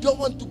 but we don't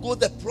want to go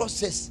the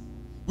process.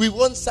 We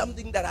want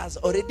something that has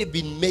already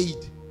been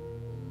made.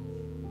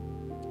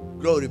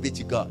 Glory be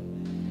to God.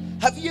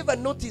 Have you ever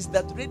noticed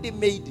that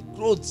ready-made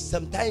clothes,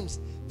 sometimes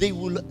they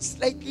will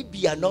slightly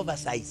be an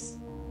oversize,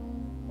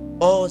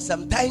 or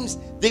sometimes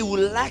they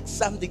will lack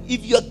something?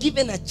 If you are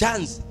given a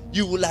chance,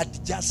 you will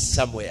adjust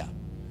somewhere.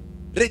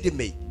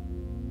 Ready-made.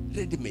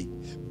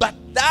 But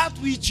that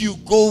which you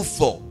go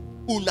for,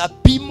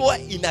 unapimwa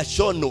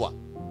inashonwa,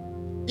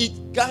 it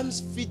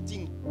comes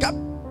fitting cap,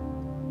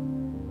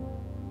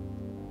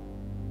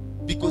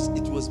 because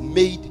it was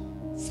made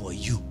for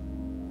you.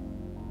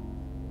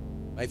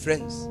 My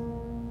friends,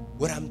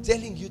 what I'm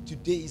telling you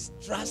today is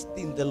trust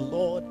in the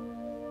Lord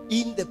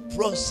in the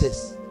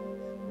process.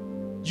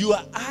 Your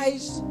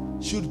eyes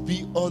should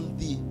be on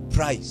the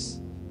prize.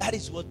 That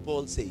is what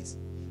Paul says.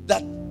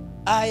 That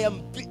I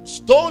am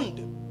stoned.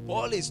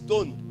 Paul is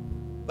stoned.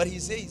 But he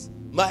says,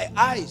 my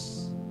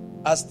eyes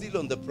are still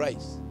on the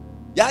prize.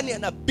 Yani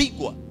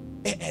anapigwa.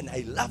 And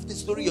I love the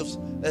story of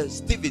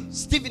Stephen.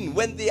 Stephen,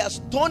 when they are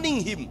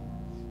stoning him,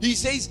 he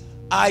says,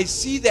 I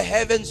see the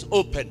heavens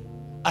open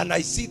and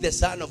I see the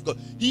Son of God.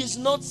 He is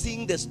not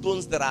seeing the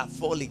stones that are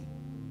falling.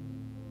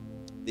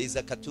 There is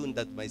a cartoon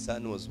that my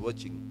son was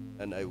watching,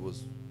 and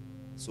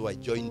so I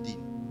joined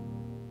in.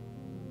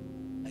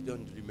 I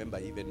don't remember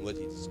even what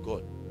it is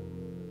called.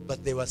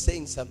 But they were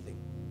saying something,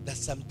 that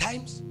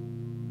sometimes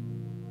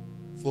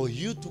for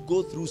you to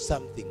go through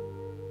something,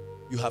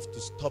 you have to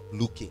stop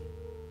looking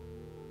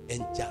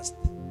and just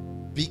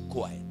be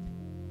quiet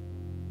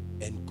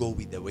and go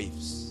with the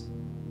waves.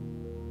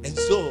 And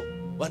so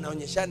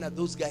wanaonyeshana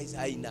those guys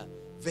are in a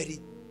very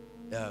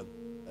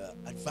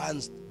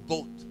advanced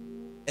boat,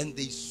 and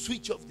they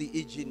switch off the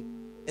engine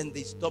and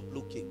they stop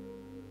looking,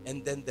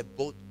 and then the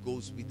boat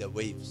goes with the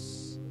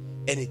waves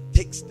and it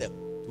takes them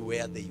to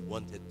where they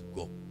wanted to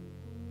go.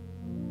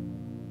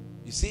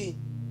 You see,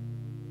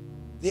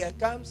 there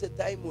comes a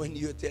time when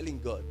you're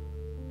telling God,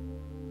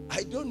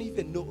 I don't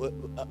even know.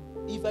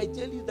 If I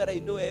tell you that I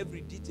know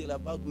every detail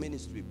about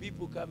ministry,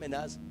 people come and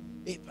ask,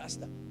 hey,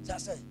 Pastor,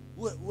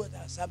 what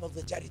are some of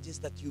the charities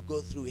that you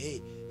go through?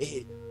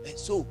 Hey,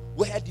 so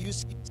where do you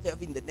see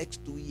yourself in the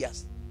next 2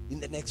 years? In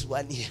the next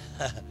 1 year?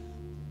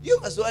 Hiyo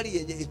maswali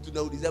yenye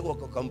tunauliza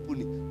kwa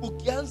kampuni.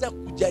 Ukianza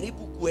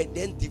kujaribu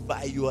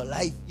kuidentify your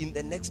life in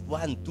the next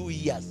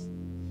 1-2 years,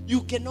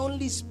 you can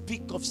only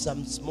speak of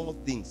some small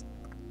things.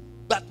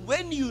 But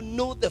when you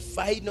know the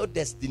final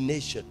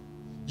destination,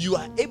 you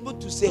are able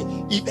to say,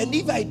 even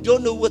if I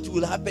don't know what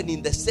will happen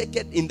in the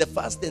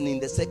first and in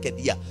the second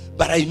year,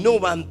 but I know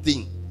one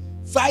thing.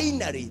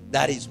 Finally,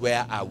 that is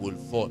where I will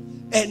fall.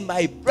 And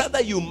my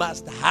brother, you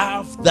must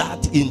have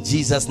that in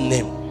Jesus'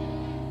 name.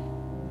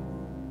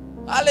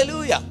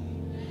 Hallelujah.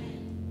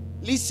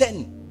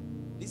 Listen.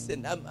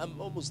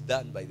 I'm almost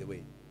done, by the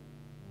way.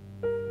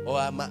 Or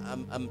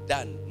I'm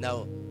done.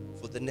 Now,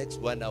 for the next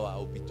 1 hour,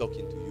 I'll be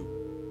talking to you.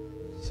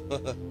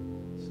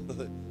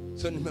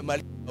 So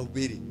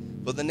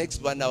for the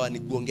next 1 hour,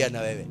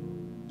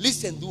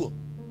 listen, duo.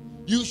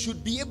 You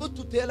should be able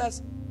to tell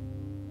us,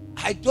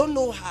 I don't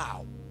know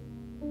how,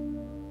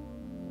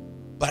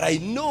 but I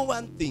know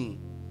one thing.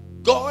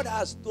 God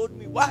has told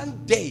me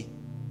one day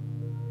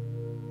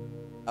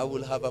I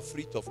will have a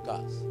fleet of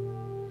cars,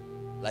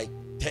 like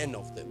 10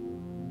 of them.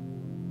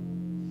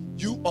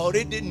 You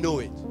already know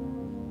it.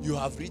 You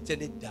have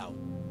written it down.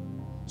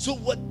 So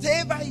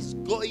whatever is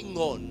going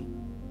on,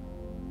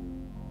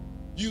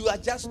 you are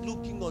just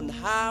looking on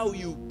how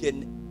you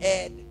can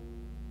add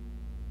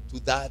to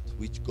that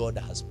which God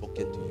has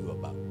spoken to you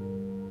about.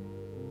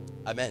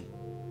 Amen.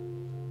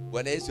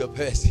 When I use your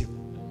person,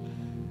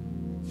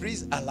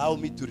 please allow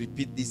me to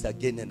repeat this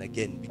again and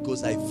again,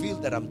 because I feel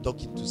that I'm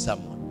talking to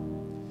someone.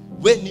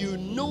 When you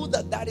know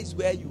that that is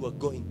where you are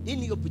going,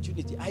 any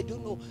opportunity, I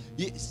don't know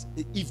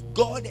if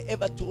God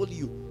ever told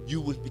you you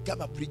will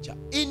become a preacher,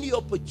 any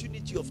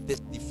opportunity of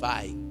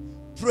testifying,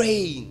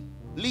 praying,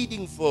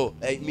 leading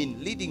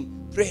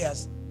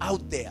prayers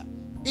out there,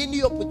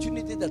 any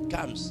opportunity that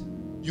comes,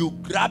 you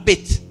grab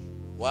it.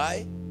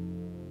 Why?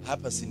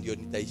 Hapa si ndio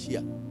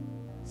nitaishia.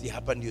 Si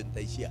hapa ndio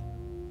nitaishia.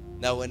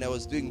 Now, when I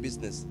was doing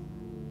business,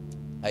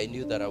 I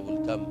knew that I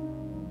will come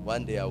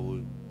one day, I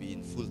will be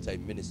in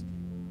full-time ministry.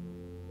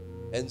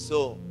 And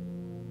so,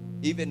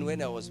 even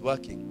when I was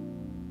working,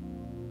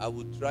 I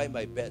would try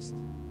my best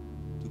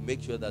to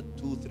make sure that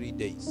 2-3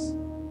 days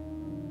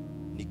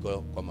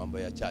niko kwa mambo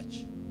ya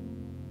church.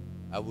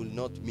 I will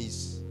not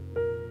miss.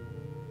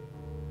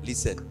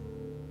 Listen,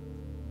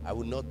 I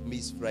will not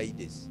miss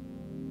Fridays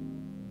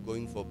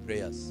going for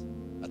prayers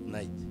at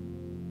night.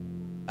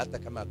 Hata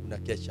kama hakuna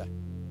kesha,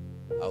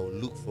 I will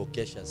look for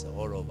keshas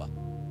all over,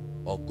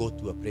 or go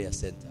to a prayer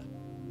center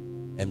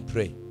and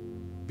pray,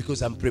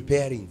 because I'm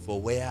preparing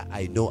for where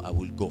I know I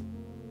will go.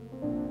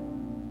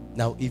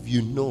 Now, if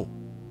you know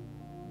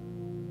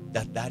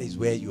that is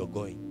where you are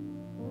going.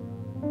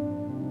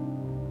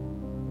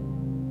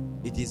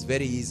 It is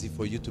very easy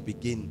for you to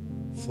begin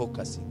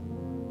focusing.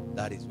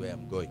 That is where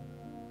I'm going.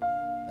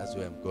 That's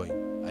where I'm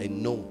going. I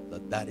know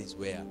that is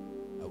where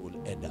I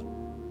will end up.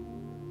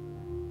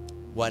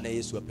 Bwana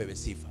Yesu apewe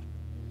sifa.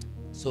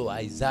 So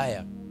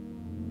Isaiah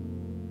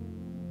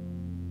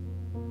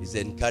is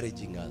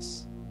encouraging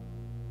us.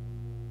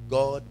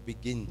 God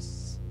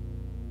begins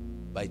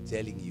by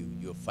telling you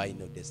your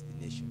final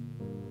destination.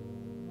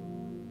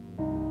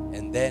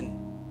 And then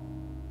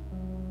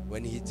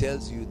when he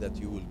tells you that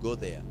you will go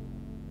there,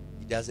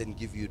 he doesn't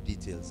give you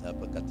details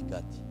hapa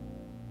katikati.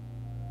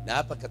 Na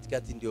hapa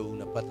katikati ndio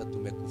unapata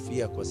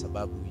tumekufia kwa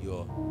sababu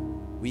you're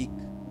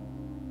weak.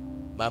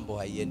 Mambo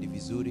haiendi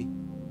vizuri.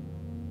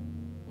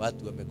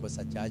 Watu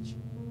wamekosa charge.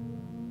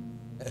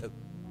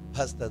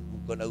 Pastor,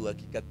 uko na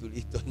uhakika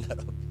tulito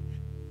Nairobi?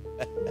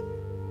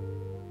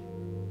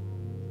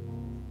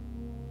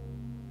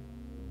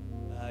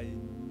 Ai,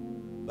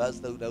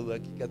 Pastor, una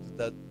uhakika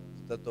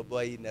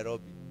tutatoboa hii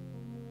Nairobi?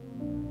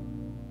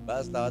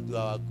 Pastor, watu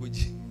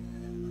hawakuji.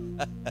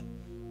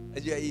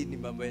 Najua hii ni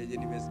mambo yenye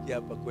nimesikia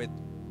hapa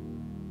kwetu.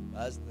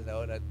 Pastor,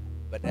 naona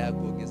baada ya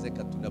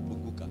kuongezeka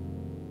tunapunguka.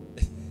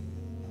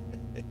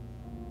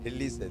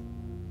 Listen,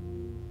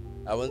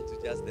 I want to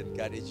just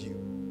encourage you.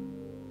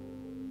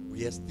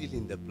 We are still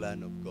in the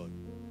plan of God.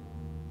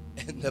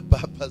 And the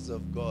purpose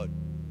of God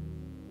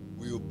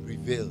will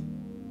prevail.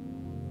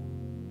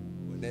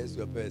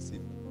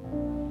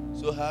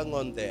 So hang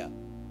on there.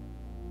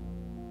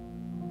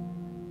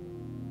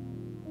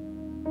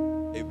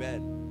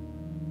 Amen.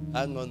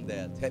 Hang on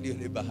there. Tell your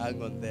neighbor,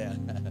 hang on there.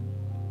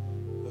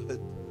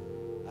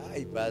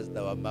 Hi,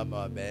 Pastor, wa mama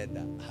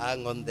wameenda.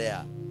 Hang on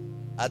there.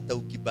 Hata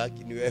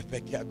ukibaki ni wewe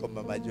peke yako,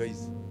 Mama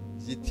Joyce.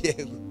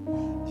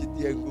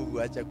 Jitie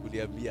nguvu, acha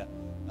kuliambia.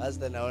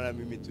 Pastor, naona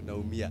mimi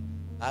tunaumia.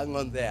 Hang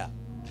on there.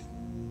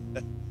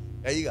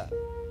 Kaiga.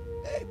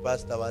 Hey,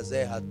 Pastor,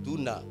 wazee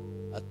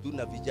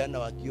hatuna vijana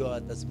wakiwa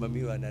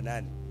watasimamiwa na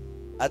nani?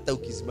 Hata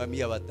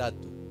ukisimamia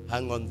watatu,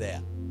 hang on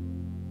there.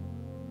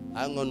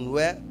 Hang on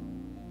where?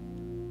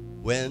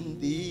 When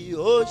the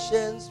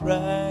oceans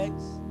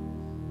rise,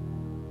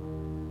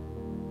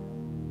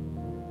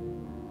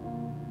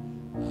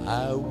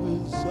 I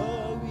will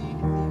soar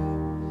with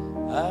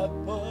you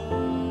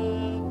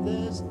above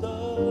the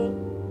storm.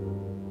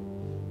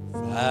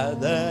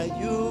 Father,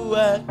 you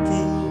are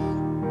King.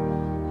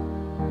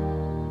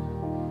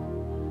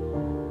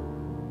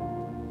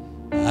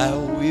 I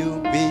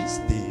will be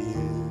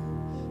still,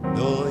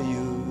 know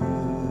you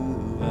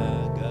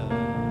are God.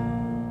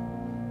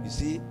 You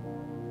see,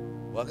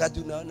 wakati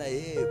unaona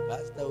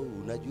pastor,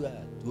 unajua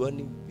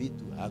tuoni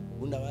vitu,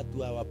 hakuna watu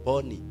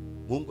hawaponi.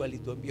 Mungu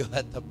alituambia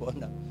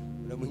watapona.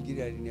 Kuna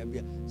mwingine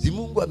aliniambia, si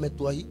Mungu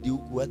ametuahidi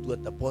huku watu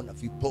watapona,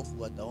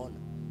 vipofu wataona,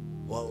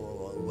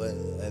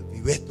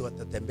 viwete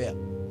watatembea.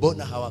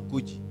 Mbona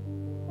hawakuji?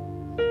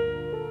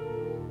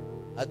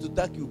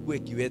 Hatutaki ukue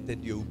kiwete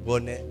ndio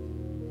upone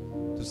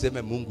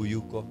tuseme Mungu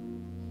yuko.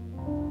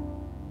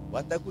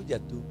 Watakuja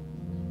tu.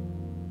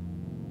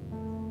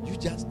 You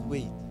just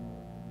wait.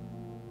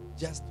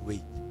 Just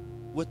wait.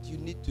 What you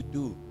need to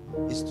do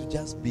is to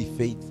just be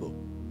faithful.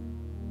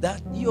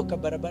 That hiyo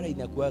kabarabara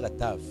inakuwa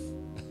tough.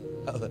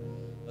 I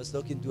was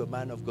talking to a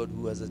man of God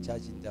who has a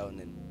church in town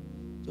and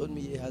told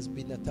me it has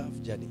been a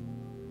tough journey.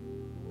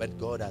 But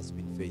God has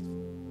been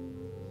faithful.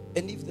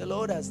 And if the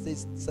Lord has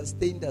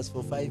sustained us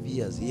for 5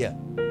 years here,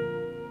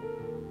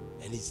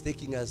 and He's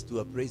taking us to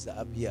a place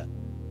up here,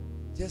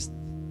 just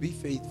be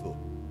faithful.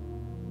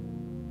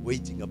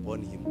 Waiting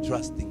upon Him,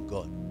 trusting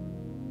God.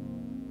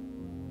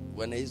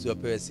 Bwana Yesu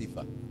apewe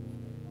sifa.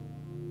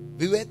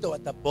 Viwete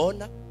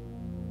watapona.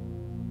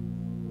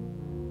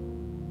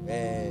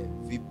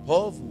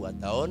 Vipofu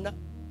wataona.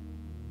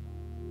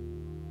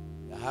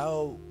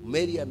 Hao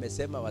Mary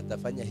amesema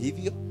watafanya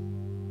hivyo.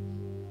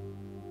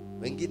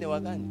 Wengine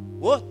wagani?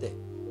 Wote.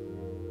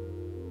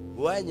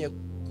 Wenye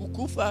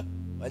kukufa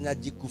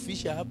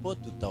wanajikufisha hapo,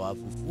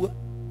 tutawafufua.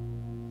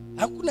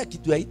 Hakuna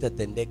kitu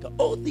haitatendeka.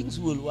 All things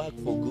will work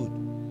for good.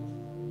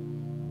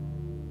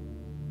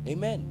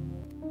 Amen.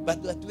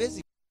 But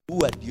hatuwezi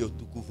kuwa ndio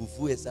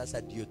tukufufue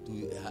sasa ndio tu.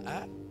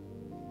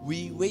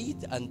 We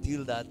wait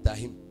until that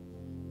time.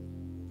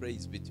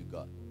 Praise be to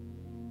God.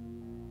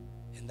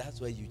 And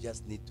that's why you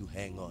just need to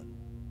hang on.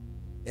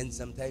 And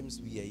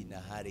sometimes we are in a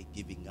hurry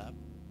giving up.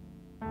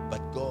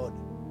 But God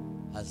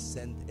has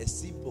sent a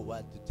simple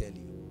word to tell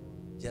you.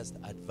 Just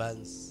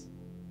advance,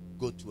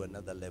 go to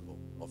another level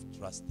of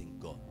trusting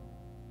God.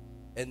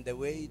 And the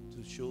way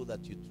to show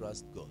that you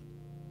trust God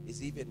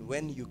is even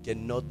when you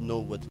cannot know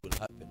what will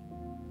happen,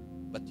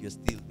 but you're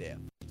still there,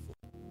 faithful.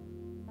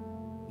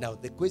 Now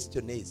the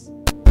question is,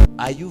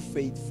 are you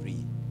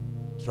faith-free,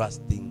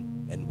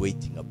 trusting and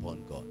waiting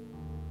upon God?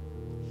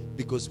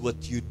 Because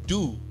what you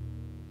do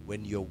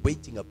when you're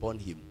waiting upon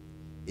Him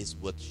is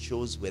what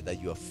shows whether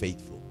you are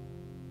faithful.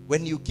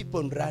 When you keep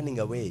on running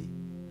away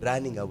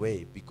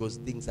because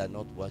things are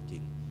not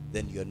working,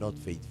 then you're not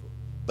faithful.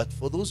 But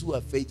for those who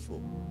are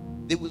faithful,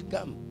 they will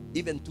come,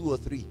 even 2 or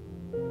 3.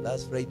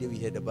 Last Friday we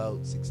had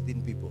about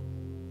 16 people.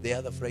 The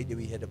other Friday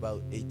we had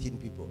about 18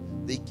 people.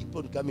 They keep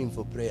on coming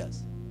for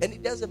prayers. And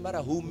it doesn't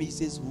matter who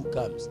misses, who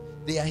comes.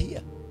 They are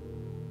here.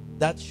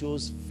 That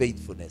shows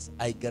faithfulness.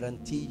 I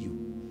guarantee you,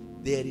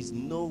 there is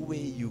no way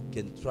you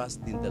can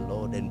trust in the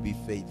Lord and be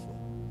faithful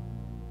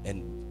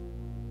and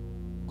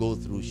go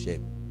through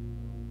shame.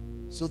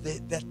 So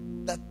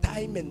that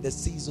time and the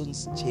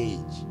seasons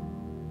change.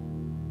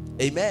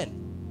 Amen.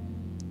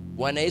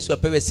 Bwana Yesu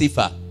apewe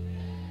sifa.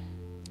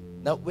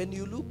 Now when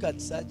you look at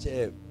such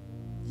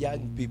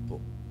young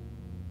people,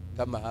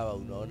 kama hawa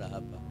unaona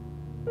hapa,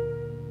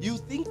 you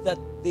think that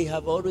they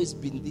have always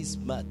been this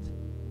smart.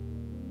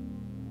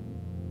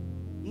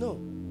 No.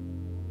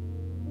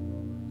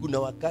 Kuna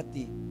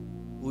wakati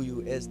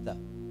huyu Esther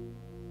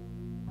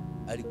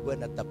alikuwa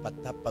na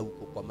tapatapa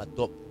huko kwa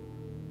matope.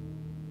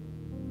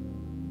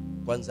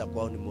 Kwanza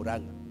kwao ni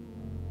Muranga,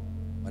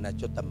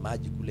 wanachota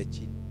maji kule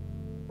chini,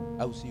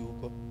 au si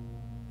huko?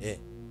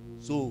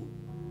 So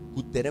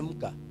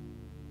kuteremka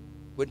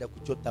kwenda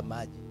kuchota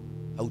maji,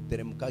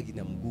 hauteremkagi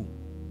na mguu,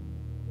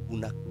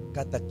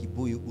 unakata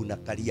kibuyu,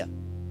 unakalia,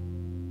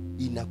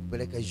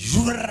 inakupeleka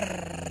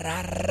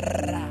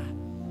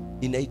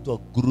inaitwa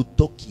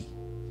grutoki.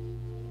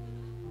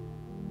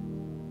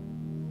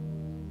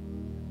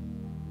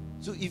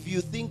 So if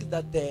you think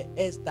that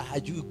Esther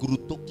hajui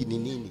grutoki ni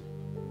nini,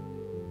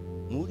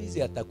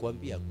 muulize,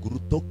 atakwambia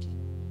grutoki.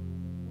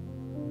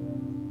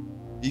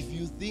 If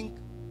you think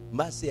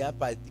mase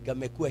hapa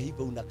kamekuwa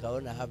hivyo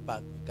unakaona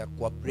hapa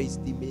kwa praise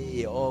team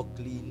all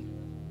clean,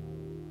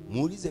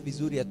 muulize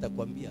vizuri,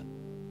 atakwambia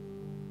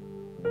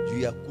juu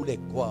ya kule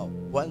kwao.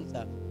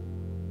 Kwanza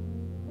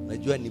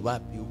unajua ni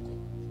wapi huko?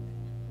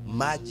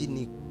 Maji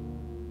ni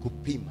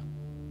kupima.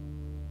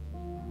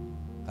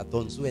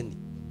 Katonzweni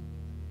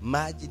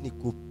maji ni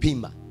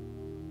kupima.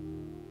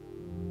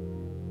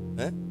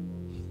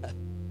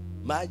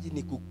 Maji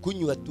ni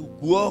kukunywa tu,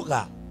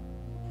 kuoga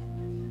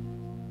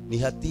ni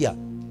hatia.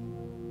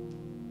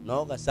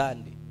 Naoga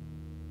Sunday.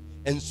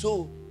 And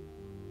so,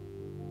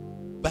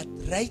 but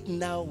right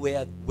now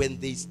when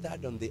they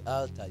stand on the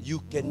altar, you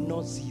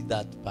cannot see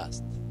that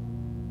past,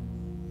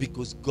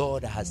 because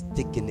God has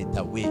taken it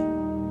away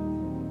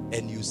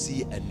and you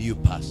see a new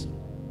person.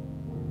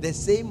 The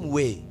same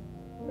way,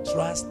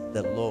 trust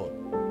the Lord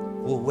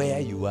for where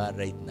you are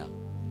right now.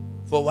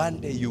 For one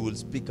day you will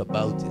speak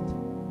about it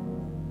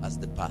as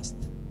the past.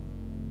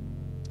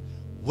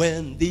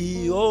 When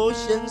the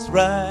oceans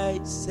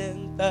rise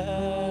and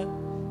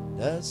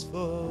thunders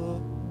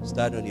fall.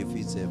 Stand on your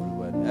feet,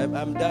 everyone.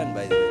 I'm done,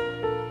 by the way.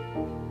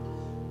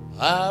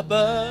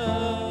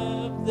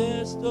 Above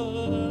the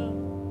storm,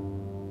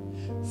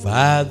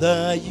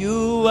 Father,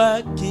 you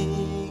are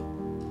King.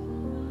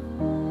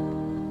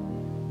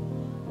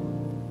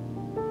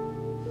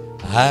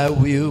 I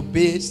will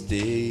be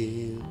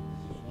still,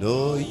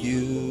 know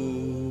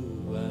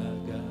you are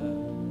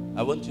God.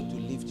 I want you to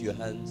lift your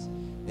hands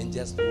and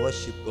just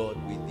worship God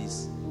with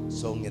this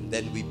song, and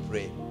then we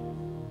pray,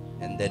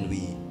 and then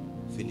we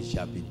finish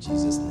up in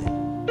Jesus'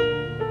 name.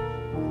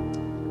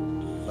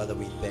 Father,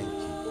 we thank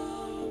you.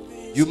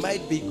 You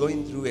might be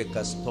going through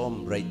a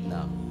storm right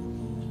now,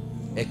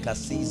 a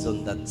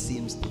season that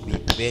seems to be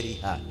very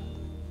hard.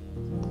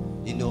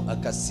 You know,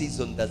 a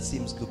season that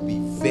seems to be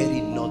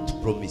very not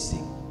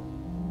promising.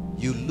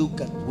 You look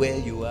at where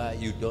you are,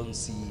 you don't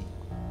see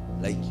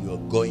like you are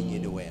going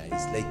anywhere.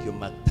 It's like you're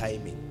mark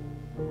timing.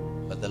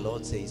 But the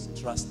Lord says,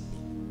 trust me.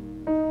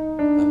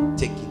 I'm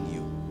taking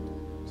you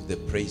to the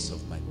praise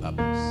of my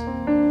purpose.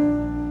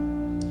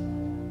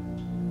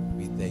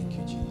 We thank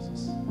you,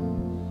 Jesus.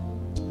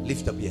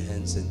 Lift up your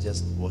hands and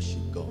just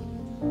worship God.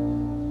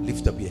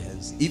 Lift up your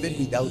hands. Even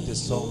without a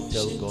song,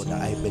 tell God,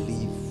 I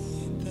believe.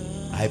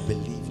 I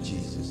believe,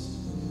 Jesus.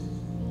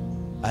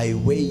 I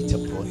wait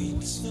upon you.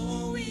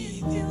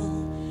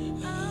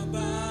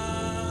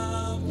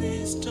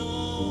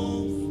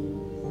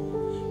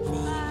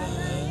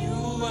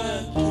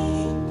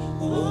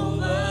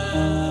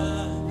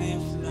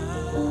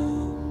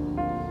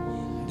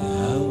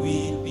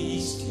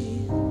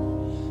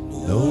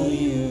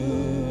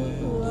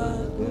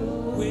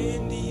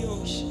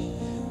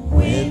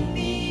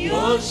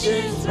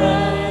 Oceans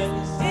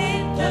rise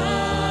and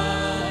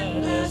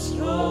darkness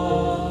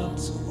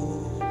rolls,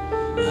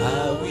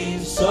 I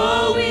will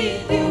soar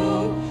with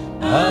you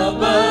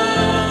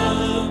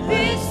above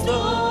the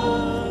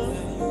storm.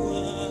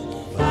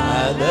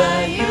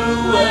 Father, you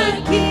are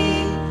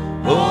King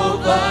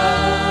over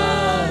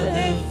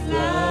the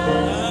flood.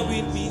 I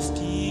will be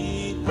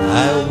still. I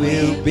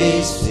will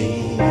be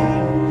still.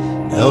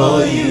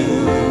 Know you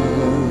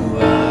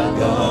are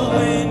God.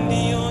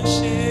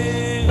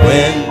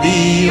 When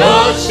the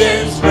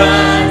oceans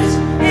rise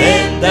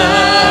and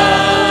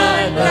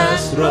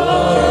darkness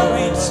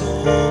rolls,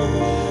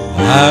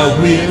 I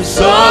will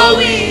soar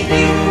with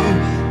you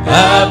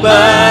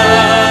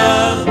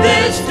above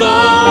the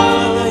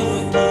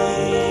storm.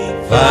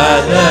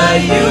 Father,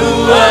 you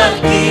are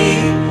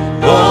King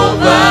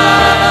over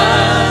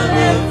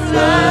the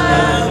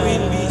flood.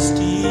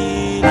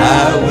 I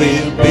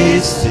will be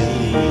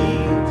still.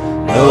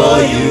 Know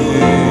you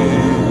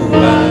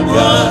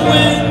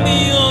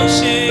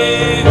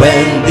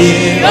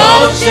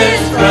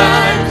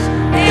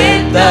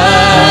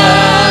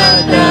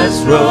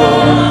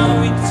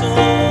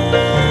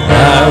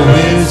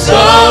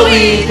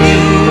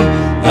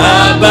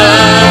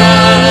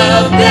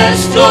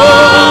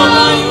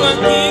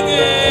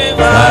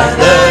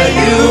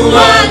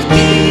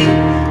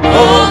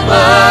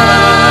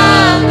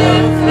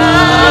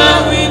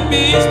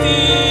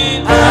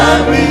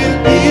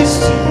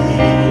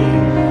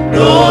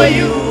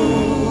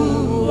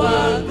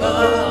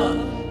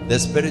The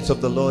Spirit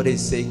of the Lord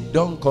is saying,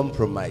 don't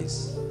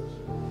compromise.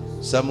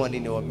 Someone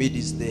in our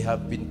midst, they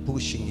have been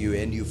pushing you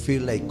and you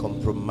feel like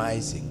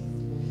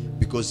compromising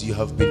because you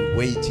have been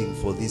waiting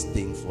for this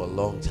thing for a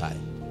long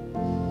time.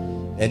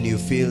 And you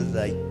feel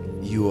like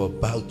you're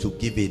about to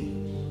give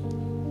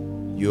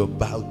in. You're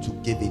about to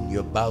give in. You're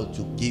about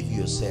to give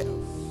yourself.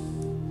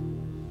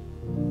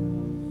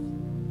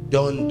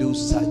 Don't do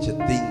such a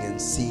thing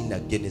and sin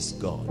against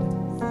God.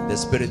 The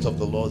Spirit of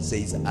the Lord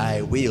says,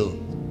 I will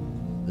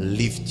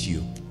lift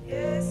you.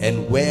 Yes.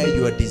 And where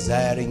you are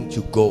desiring to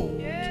go,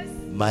 Yes.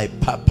 my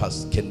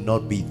purpose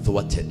cannot be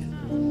thwarted.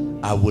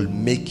 I will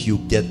make you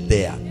get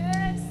there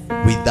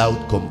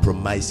without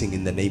compromising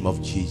in the name of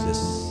Jesus.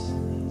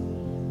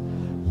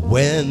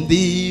 When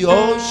the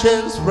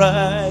oceans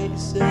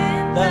rise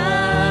and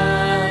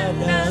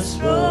thunders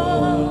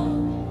roar,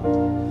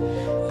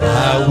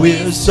 I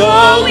will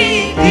soar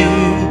with you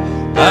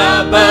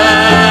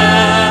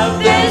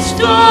above the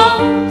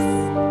storms.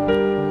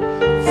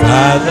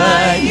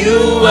 Father, you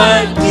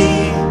are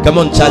deep. Come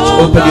on, church,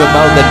 open your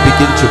mouth and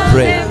begin to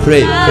pray.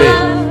 Pray, pray.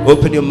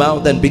 Open your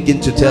mouth and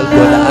begin to tell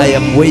God, I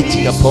am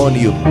waiting upon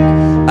you.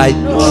 I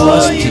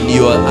trust in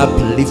your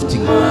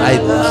uplifting. I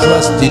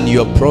trust in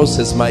your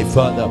process, my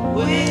Father.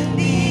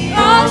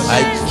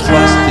 I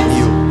trust in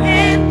you.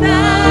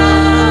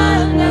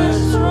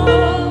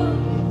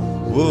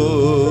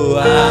 Oh,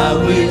 I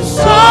will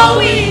soar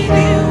with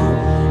you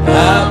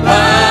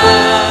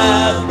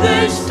above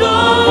the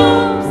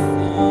storms.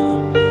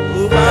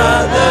 Oh,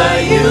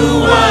 Father, you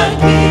are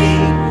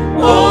king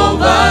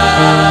over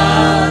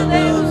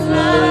the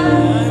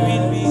flood.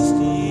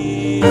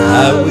 I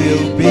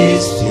will be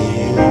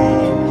still,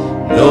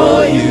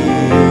 know you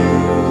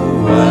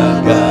are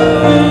God.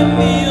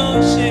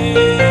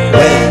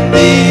 When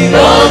the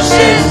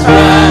oceans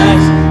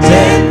rise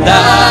and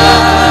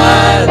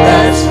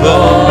thunders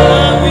roar,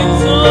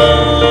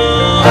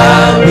 I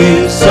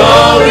will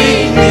soar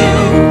with you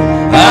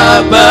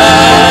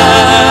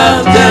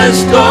above the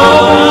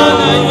storm.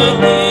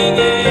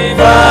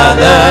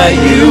 Father,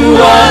 you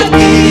are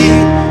king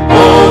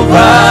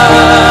over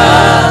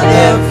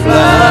the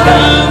flood.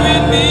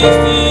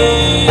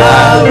 I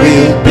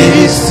will be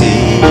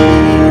still,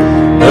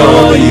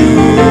 know you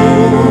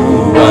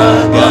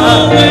are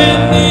God.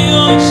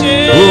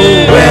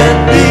 When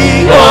the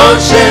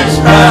oceans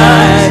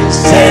rise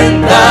and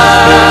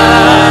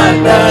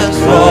thunders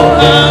roar,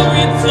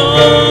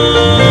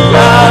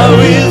 I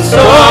will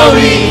soar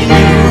with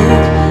you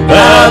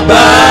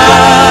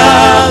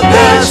above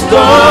the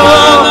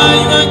storm.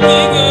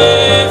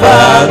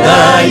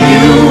 Father,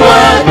 you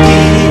are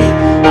king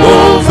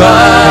over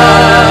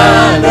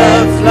the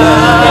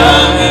flood.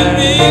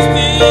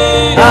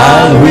 I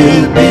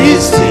will be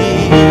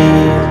still,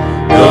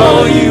 know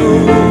you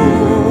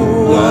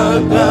are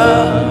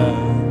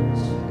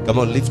God. Come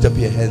on, lift up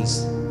your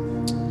hands.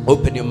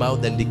 Open your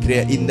mouth and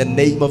declare, in the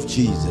name of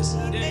Jesus.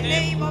 In the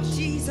name of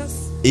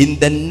Jesus. In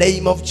the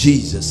name of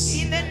Jesus.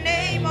 In the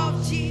name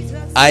of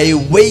Jesus. I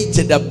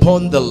waited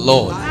upon the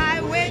Lord, I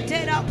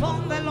waited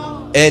upon the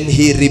Lord, and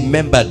He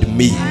remembered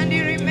me. and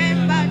He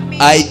remembered me.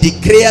 I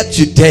declare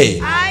today,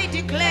 I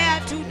declare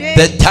today,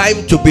 the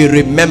time to be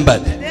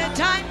remembered the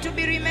time to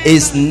be remembered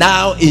is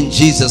now in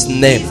Jesus' is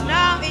name.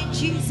 now in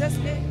Jesus'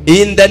 name.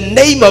 In the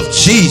name of In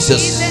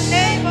Jesus, the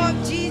name of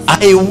Jesus.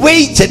 I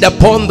waited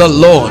upon the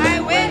Lord,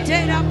 I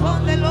waited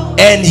upon the Lord,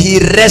 and He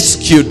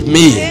rescued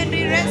me. and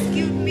He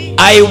rescued me.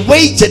 I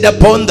waited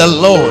upon the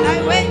Lord,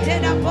 I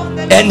waited upon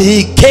the Lord, and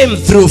He came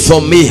through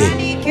for me. and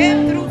He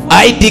came through for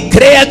I me.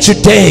 declare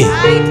today,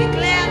 I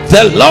declare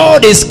the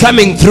Lord is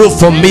coming through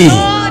for me. the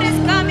Lord is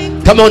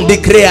coming. Come on,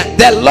 declare,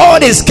 the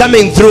Lord is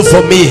coming through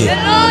for me. The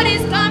Lord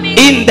is coming.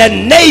 In the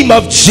name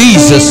of In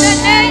Jesus,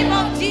 the name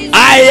of Jesus.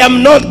 I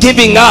am not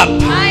giving up.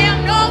 I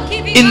am not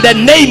giving In up. the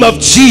name of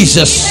In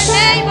Jesus, the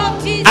name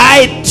of Jesus.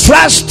 I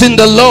trust in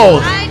the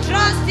Lord, I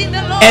trust in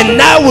the Lord, and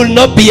I will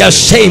not be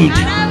ashamed.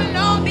 and I will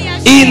not be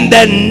ashamed. In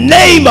the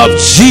name of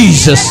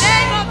Jesus. In the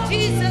name of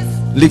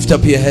Jesus. Lift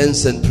up your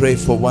hands and pray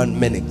for 1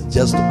 minute.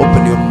 Just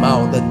open your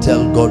mouth and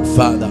tell God,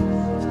 Father,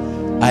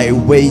 I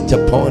wait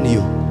upon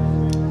you.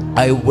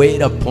 I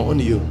wait upon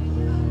you.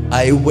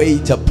 I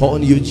wait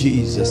upon you,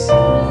 Jesus.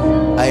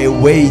 I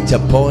wait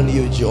upon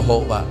you,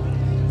 Jehovah.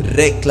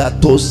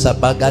 Reklatosa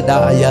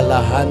bagadaya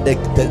lahande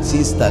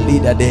sister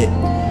leader de.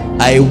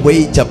 I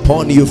wait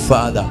upon you,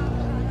 Father.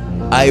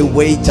 I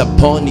wait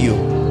upon you,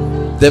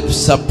 the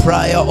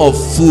supplier of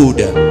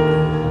food.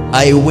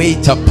 I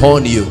wait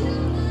upon you,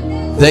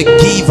 the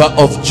giver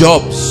of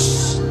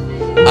jobs.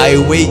 I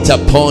wait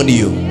upon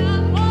you,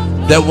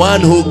 the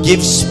one who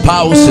gives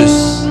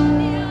spouses.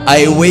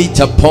 I wait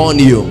upon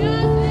you,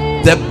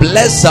 the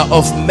blesser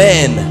of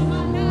men.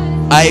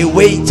 I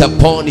wait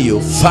upon you,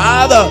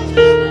 Father.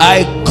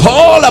 I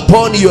call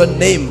upon your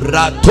name.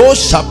 Rato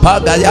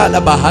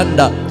shapagayala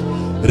bahanda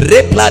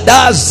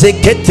replada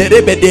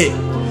zeketerebede.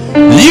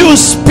 You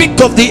speak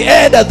of the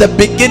end at the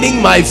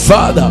beginning, my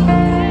Father.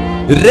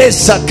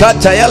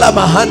 Resakata yala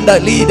mahanda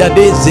lida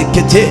de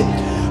zekete.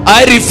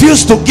 I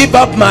refuse to give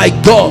up, my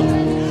God,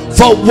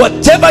 for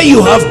whatever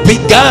you have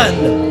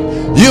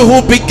begun, You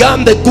who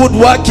began the good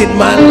work in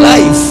my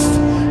life,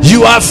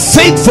 you are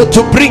faithful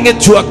to bring it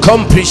to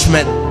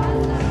accomplishment.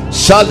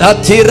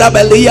 Shalatira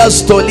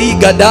Belias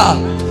Toligada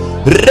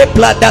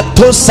Replada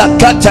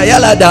Tosakata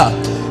Yalada.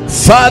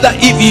 Father,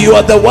 if you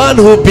are the one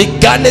who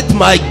began it,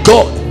 my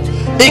God,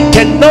 it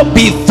cannot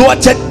be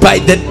thwarted by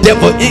the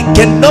devil, it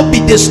cannot be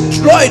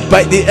destroyed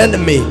by the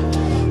enemy.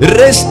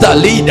 Resta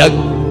leader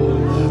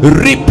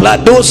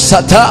Riplado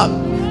Sata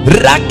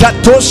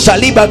Rakato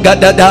Saliba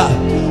Gadada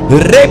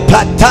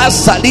Repata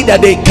Salida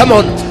de. Come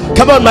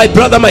on, my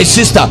brother, my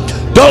sister.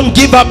 Don't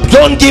give up,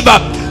 don't give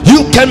up.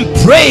 You can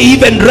pray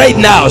even right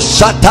now.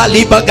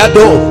 Shataliba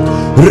Gado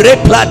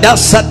Replada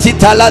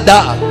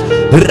Satitalada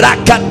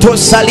Rakato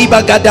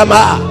Saliba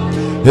Gadama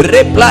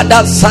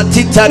Replada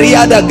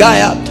Satitariada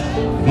Gaya.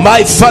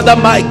 My Father,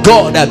 my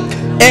God,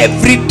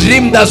 every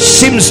dream that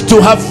seems to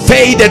have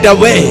faded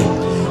away,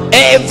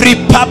 every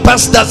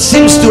purpose that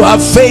seems to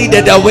have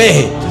faded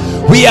away,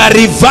 we are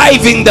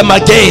reviving them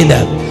again,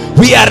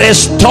 we are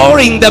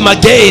restoring them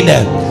again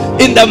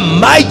in the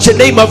mighty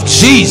name of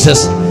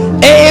Jesus.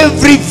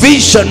 Every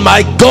vision,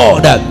 my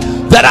God,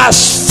 that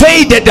has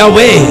faded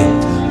away,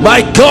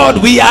 my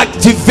God, we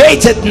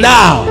activate it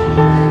now.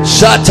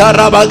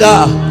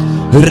 Shatarabaga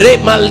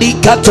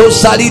Remalikato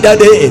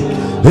Salidade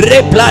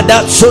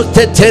Replada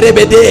Sote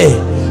Terebede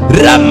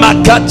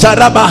Ramakata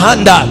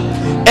Rabahanda.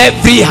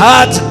 Every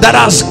heart that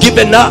has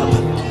given up,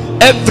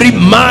 every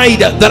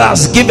mind that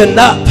has given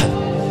up,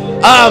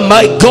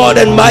 my God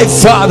and my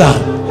Father,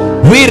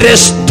 we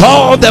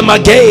restore them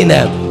again.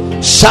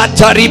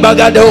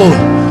 Shataribagado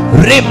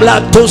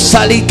Rimlato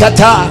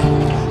Salikata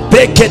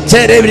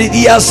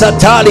Beketerebidia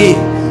Satali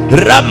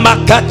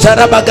Ramakata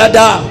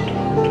Rabagada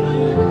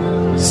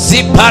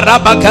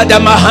Ziparabagada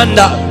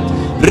Mahanda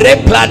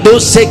Replado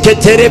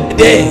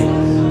Seketerebde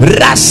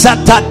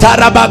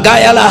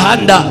Rasatatarabagaya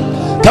Lahanda.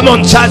 Come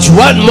on, church,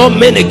 one more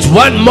minute,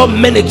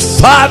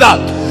 Father.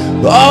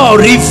 Oh,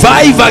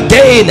 revive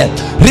again,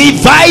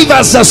 revive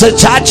us as a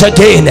church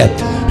again,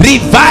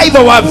 revive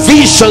our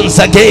visions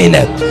again,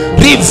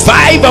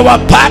 revive our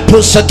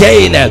purpose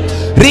again,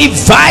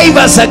 revive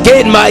us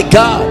again, my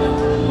God.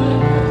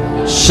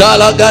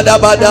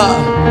 Shalagadabada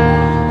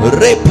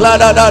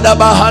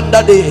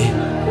Repladadabahanda.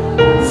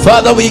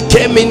 Father, we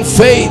came in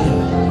faith,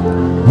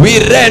 we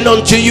ran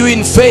unto you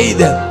in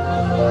faith,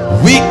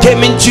 we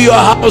came into your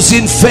house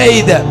in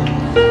faith,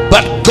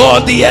 but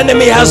God, the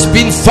enemy has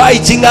been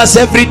fighting us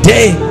every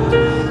day.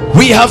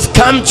 We have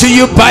come to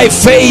you by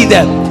faith,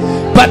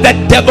 but the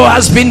devil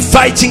has been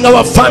fighting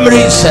our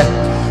families,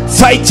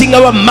 fighting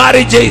our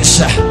marriages,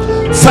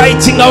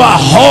 fighting our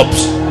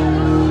hopes.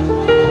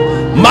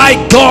 My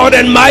God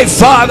and my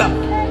Father,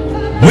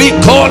 we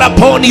call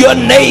upon your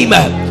name.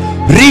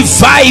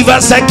 Revive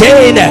us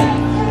again.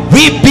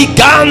 We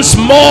began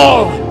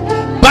small,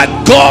 but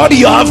God,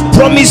 you have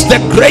promised a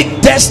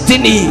great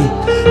destiny,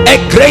 a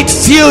great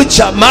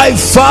future, my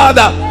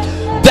Father.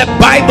 The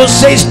Bible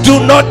says, do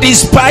not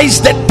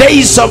despise the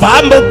days of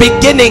humble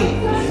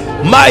beginning.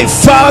 My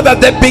Father,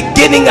 the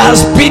beginning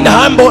has been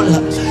humble,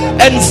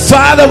 and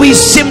Father, we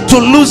seem to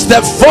lose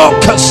the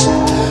focus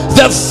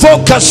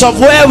of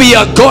where we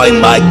are going.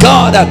 My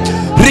God,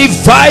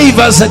 revive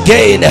us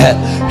again,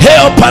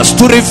 help us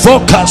to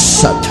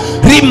refocus,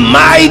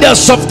 remind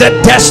us of the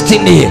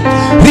destiny,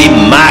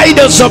 remind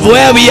us of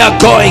where we are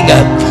going,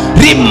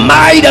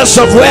 remind us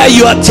of where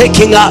you are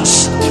taking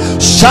us.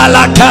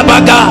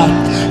 Shalakabaga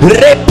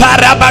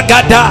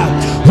Reparabagada.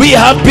 We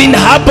have been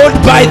humbled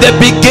by the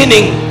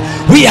beginning,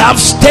 we have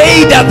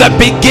stayed at the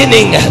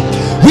beginning,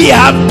 we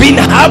have been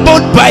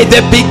humbled by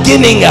the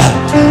beginning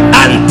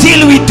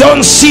until we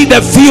don't see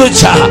the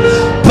future.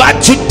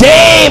 But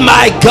today,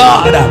 my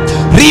God,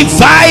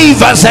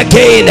 revive us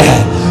again,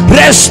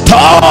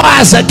 restore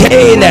us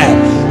again.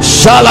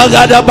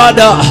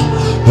 Shalagadabada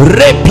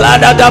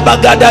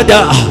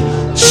Repladadabagadada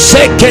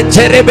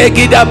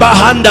Seketerebegida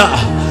Bahanda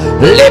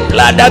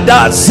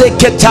Lepladada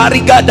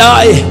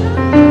Seketarigadai.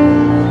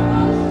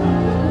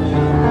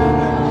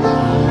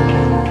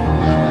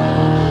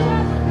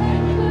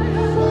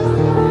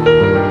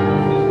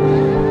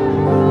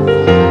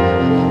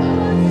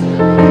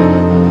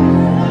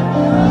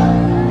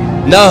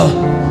 Now,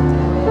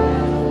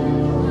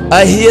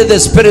 I hear the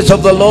Spirit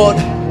of the Lord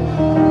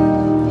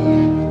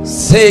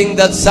saying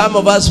that some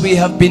of us, we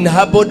have been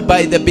humbled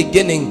by the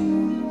beginning.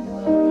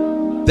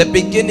 The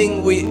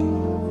beginning,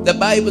 the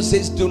Bible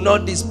says, do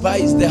not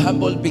despise the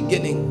humble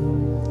beginning.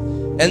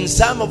 And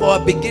some of our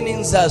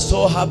beginnings are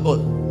so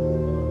humble,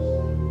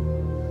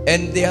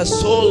 and they are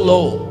so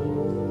low,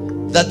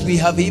 that we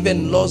have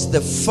even lost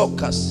the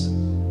focus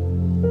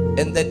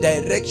and the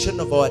direction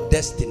of our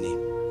destiny.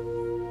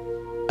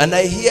 And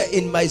I hear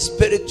in my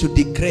spirit to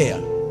declare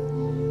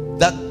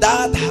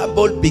that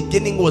humble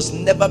beginning was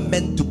never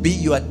meant to be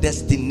your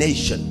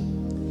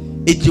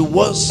destination. It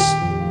was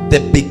the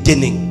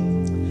beginning.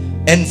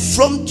 And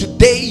from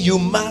today, you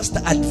must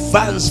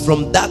advance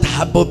from that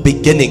humble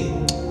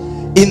beginning.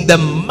 In the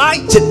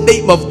mighty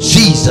name of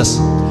Jesus.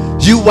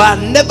 You are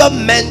never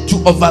meant to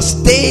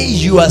overstay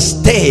your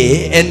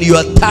stay and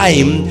your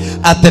time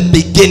at the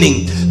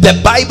beginning. The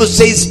Bible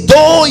says,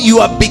 though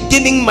your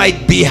beginning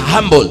might be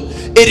humble,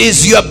 it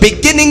is your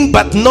beginning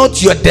but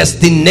not your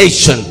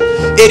destination.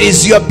 It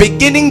is your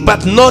beginning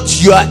but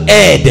not your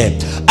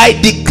end. I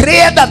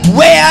declare that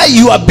where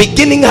your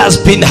beginning has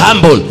been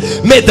humble,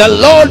 may the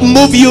Lord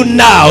move you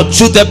now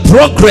to the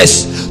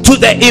progress, to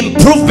the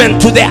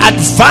improvement, to the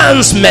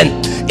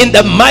advancement, in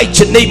the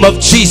mighty name of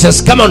Jesus.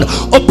 Come on,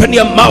 open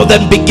your mouth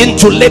and begin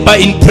to labor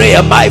in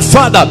prayer. My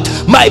Father,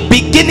 my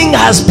beginning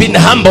has been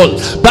humble,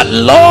 but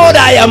Lord,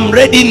 I am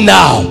ready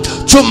now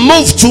to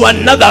move to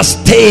another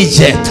stage,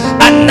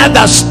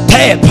 another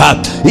step.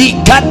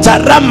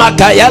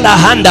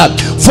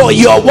 For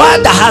your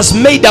word has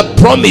made a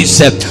promise.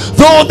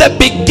 Though the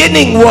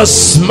beginning was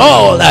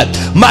small,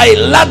 my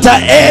latter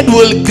end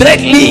will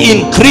greatly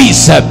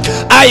increase.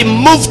 I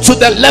move to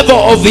the level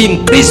of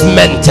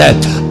increasement.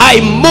 I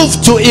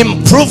move to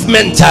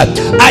improvement.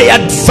 I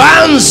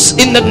advance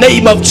in the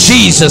name of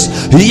Jesus.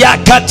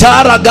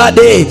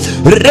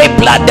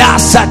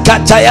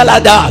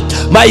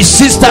 My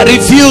sister,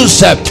 refuse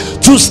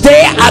to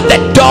stay at the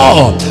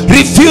door.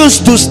 Refuse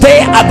to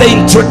stay at the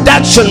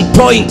introduction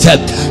point.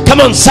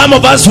 Come on, some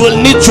of us will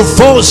need to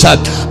force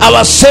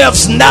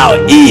ourselves now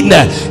in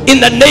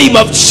the name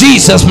of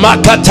Jesus.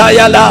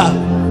 Makatayala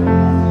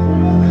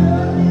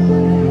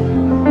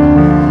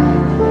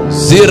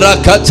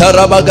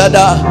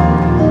Zirakatarabagada.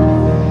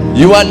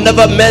 You are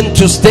never meant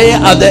to stay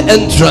at the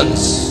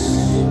entrance.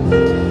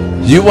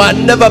 You are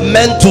never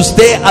meant to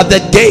stay at the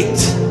gate.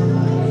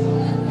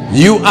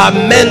 You are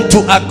meant to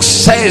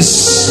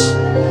access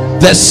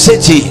the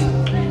city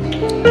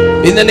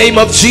in the name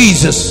of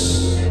Jesus.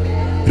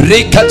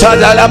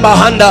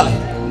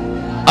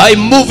 I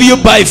move you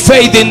by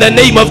faith in the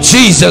name of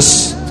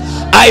Jesus.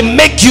 I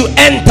make you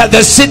enter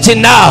the city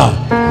now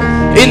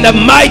in the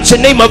mighty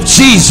name of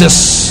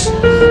Jesus.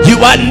 You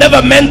are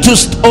never meant to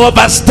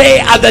overstay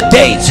at the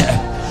gate.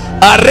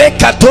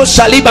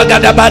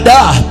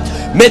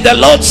 May the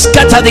Lord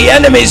scatter the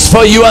enemies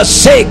for your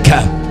sake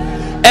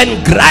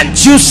and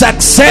grant you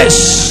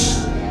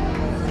success.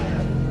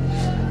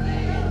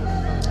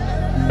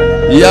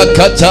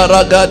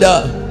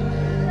 Yakataragada.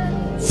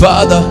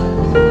 Father,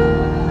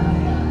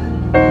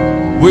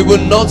 we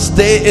will not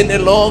stay any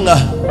longer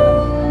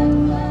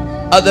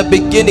at the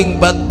beginning,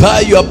 but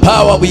by your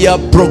power we are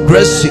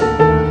progressing.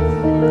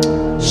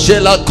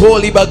 Shela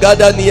koli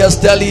bagada ni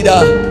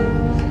astalida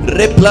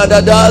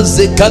repladada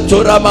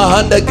zekatora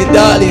mahanda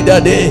gidali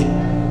dade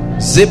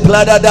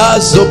zepladada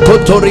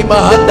zokotori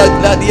mahanda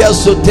gladia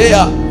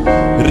sotea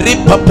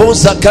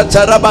ripaposa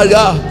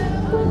katarabaga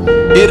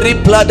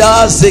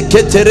iriplada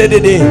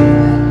zeketerede.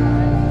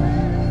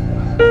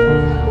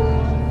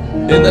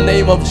 In the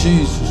name of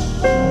Jesus.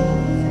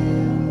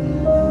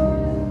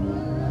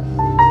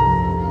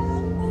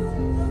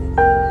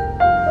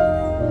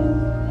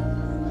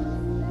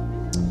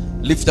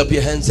 Lift up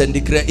your hands and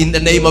declare, in the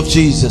name of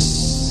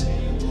Jesus,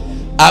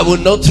 I will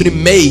not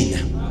remain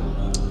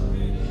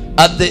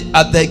at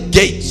the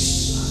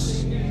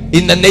gates.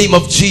 In the name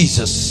of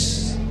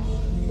Jesus,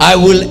 I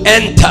will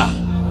enter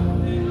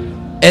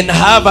and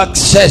have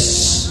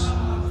access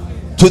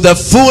to the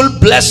full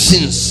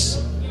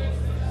blessings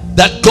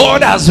that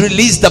God has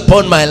released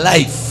upon my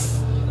life.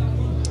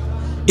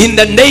 In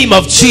the name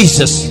of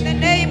Jesus, In the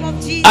name of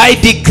Jesus, I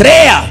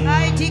declare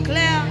I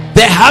declare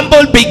the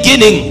humble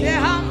beginning. the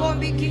humble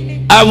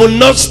beginning. I will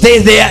not stay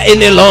there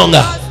any longer,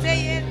 Not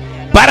stay in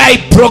there. but I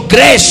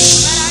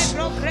progress,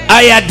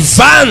 I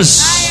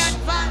advance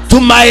to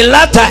my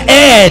latter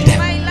end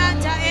My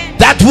latter end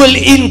that will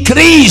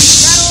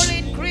increase will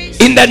increase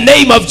in the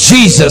name of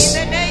Jesus.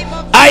 in the name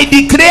of I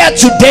declare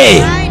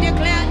today, I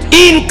declare to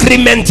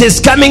increment is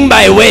coming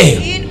my way.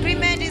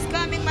 increment is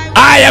coming my way.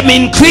 I am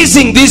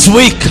increasing this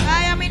week.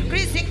 I am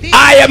increasing this.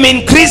 I am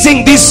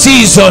increasing this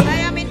season I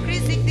am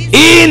increasing this.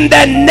 in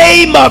the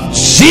name of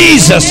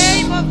Jesus.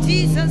 In the name of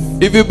Jesus.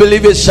 If you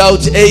believe it,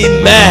 shout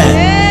amen.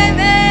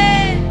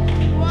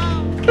 Amen.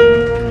 Wow.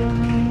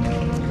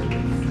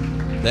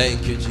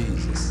 Thank you,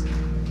 Jesus.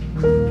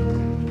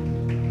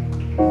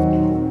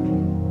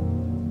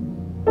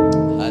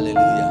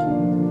 Hallelujah.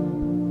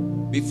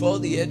 Before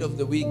the end of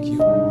the week,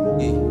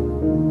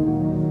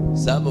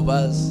 some of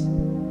us,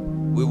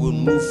 we will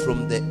move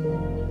from the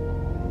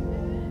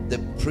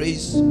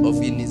praise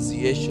of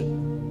initiation.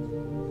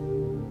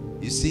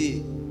 You see,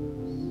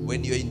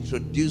 when you're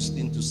introduced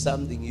into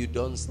something, you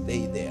don't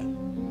stay there.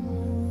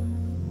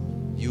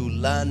 You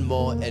learn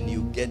more and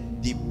you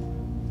get deep.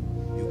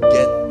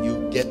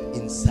 You get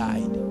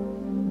inside.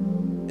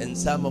 And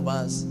some of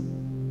us,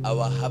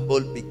 our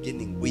humble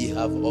beginning, we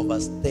have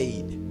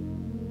overstayed.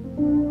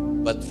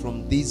 But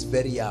from this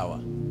very hour,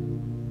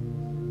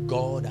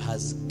 God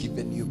has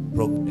given you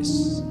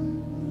progress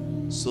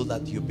so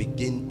that you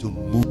begin to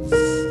move.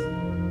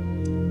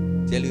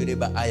 Tell your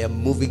neighbor, I am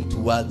moving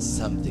towards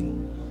something.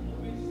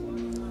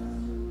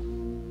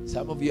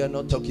 Some of you are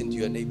not talking to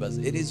your neighbors.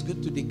 It is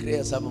good to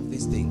declare some of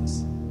these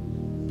things.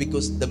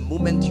 Because the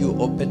moment you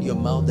open your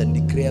mouth and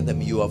declare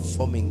them, you are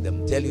forming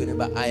them. Tell your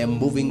neighbor, I am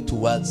moving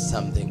towards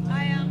something.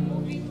 I am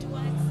moving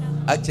towards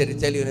something. Actually,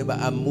 tell your neighbor,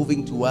 I'm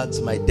moving towards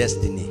my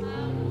destiny.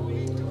 I'm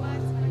moving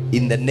towards my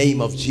In the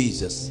name of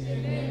Jesus.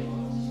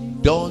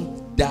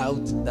 Don't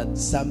doubt that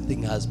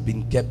something has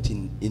been kept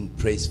in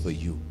praise for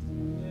you.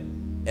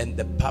 And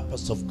the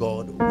purpose of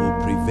God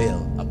will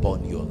prevail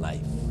upon your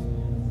life.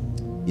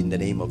 In the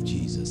name of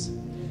Jesus.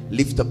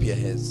 Lift up your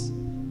hands.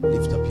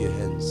 Lift up your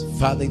hands.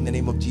 Father, in the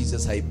name of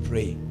Jesus, I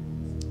pray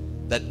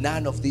that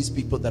none of these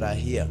people that are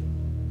here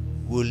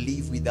will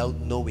leave without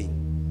knowing.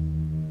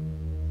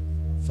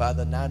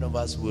 Father, none of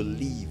us will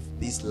leave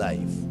this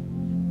life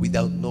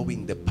without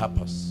knowing the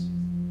purpose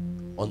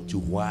unto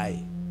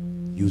why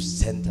you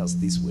sent us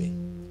this way.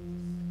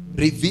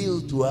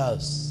 Reveal to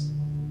us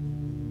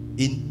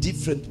in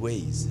different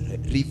ways.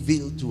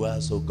 Reveal to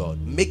us, oh God.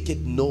 Make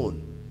it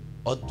known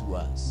unto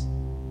us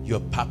your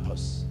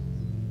purpose,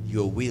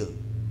 your will,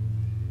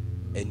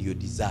 and your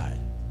desire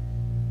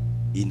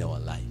in our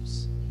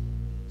lives,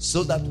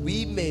 so that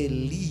we may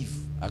live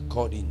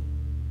according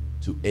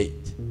to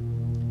it,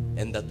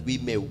 and that we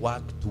may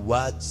work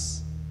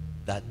towards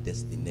that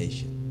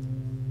destination.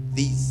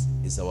 This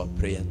is our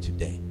prayer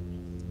today.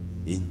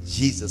 In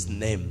Jesus'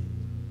 name,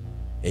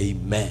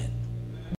 amen.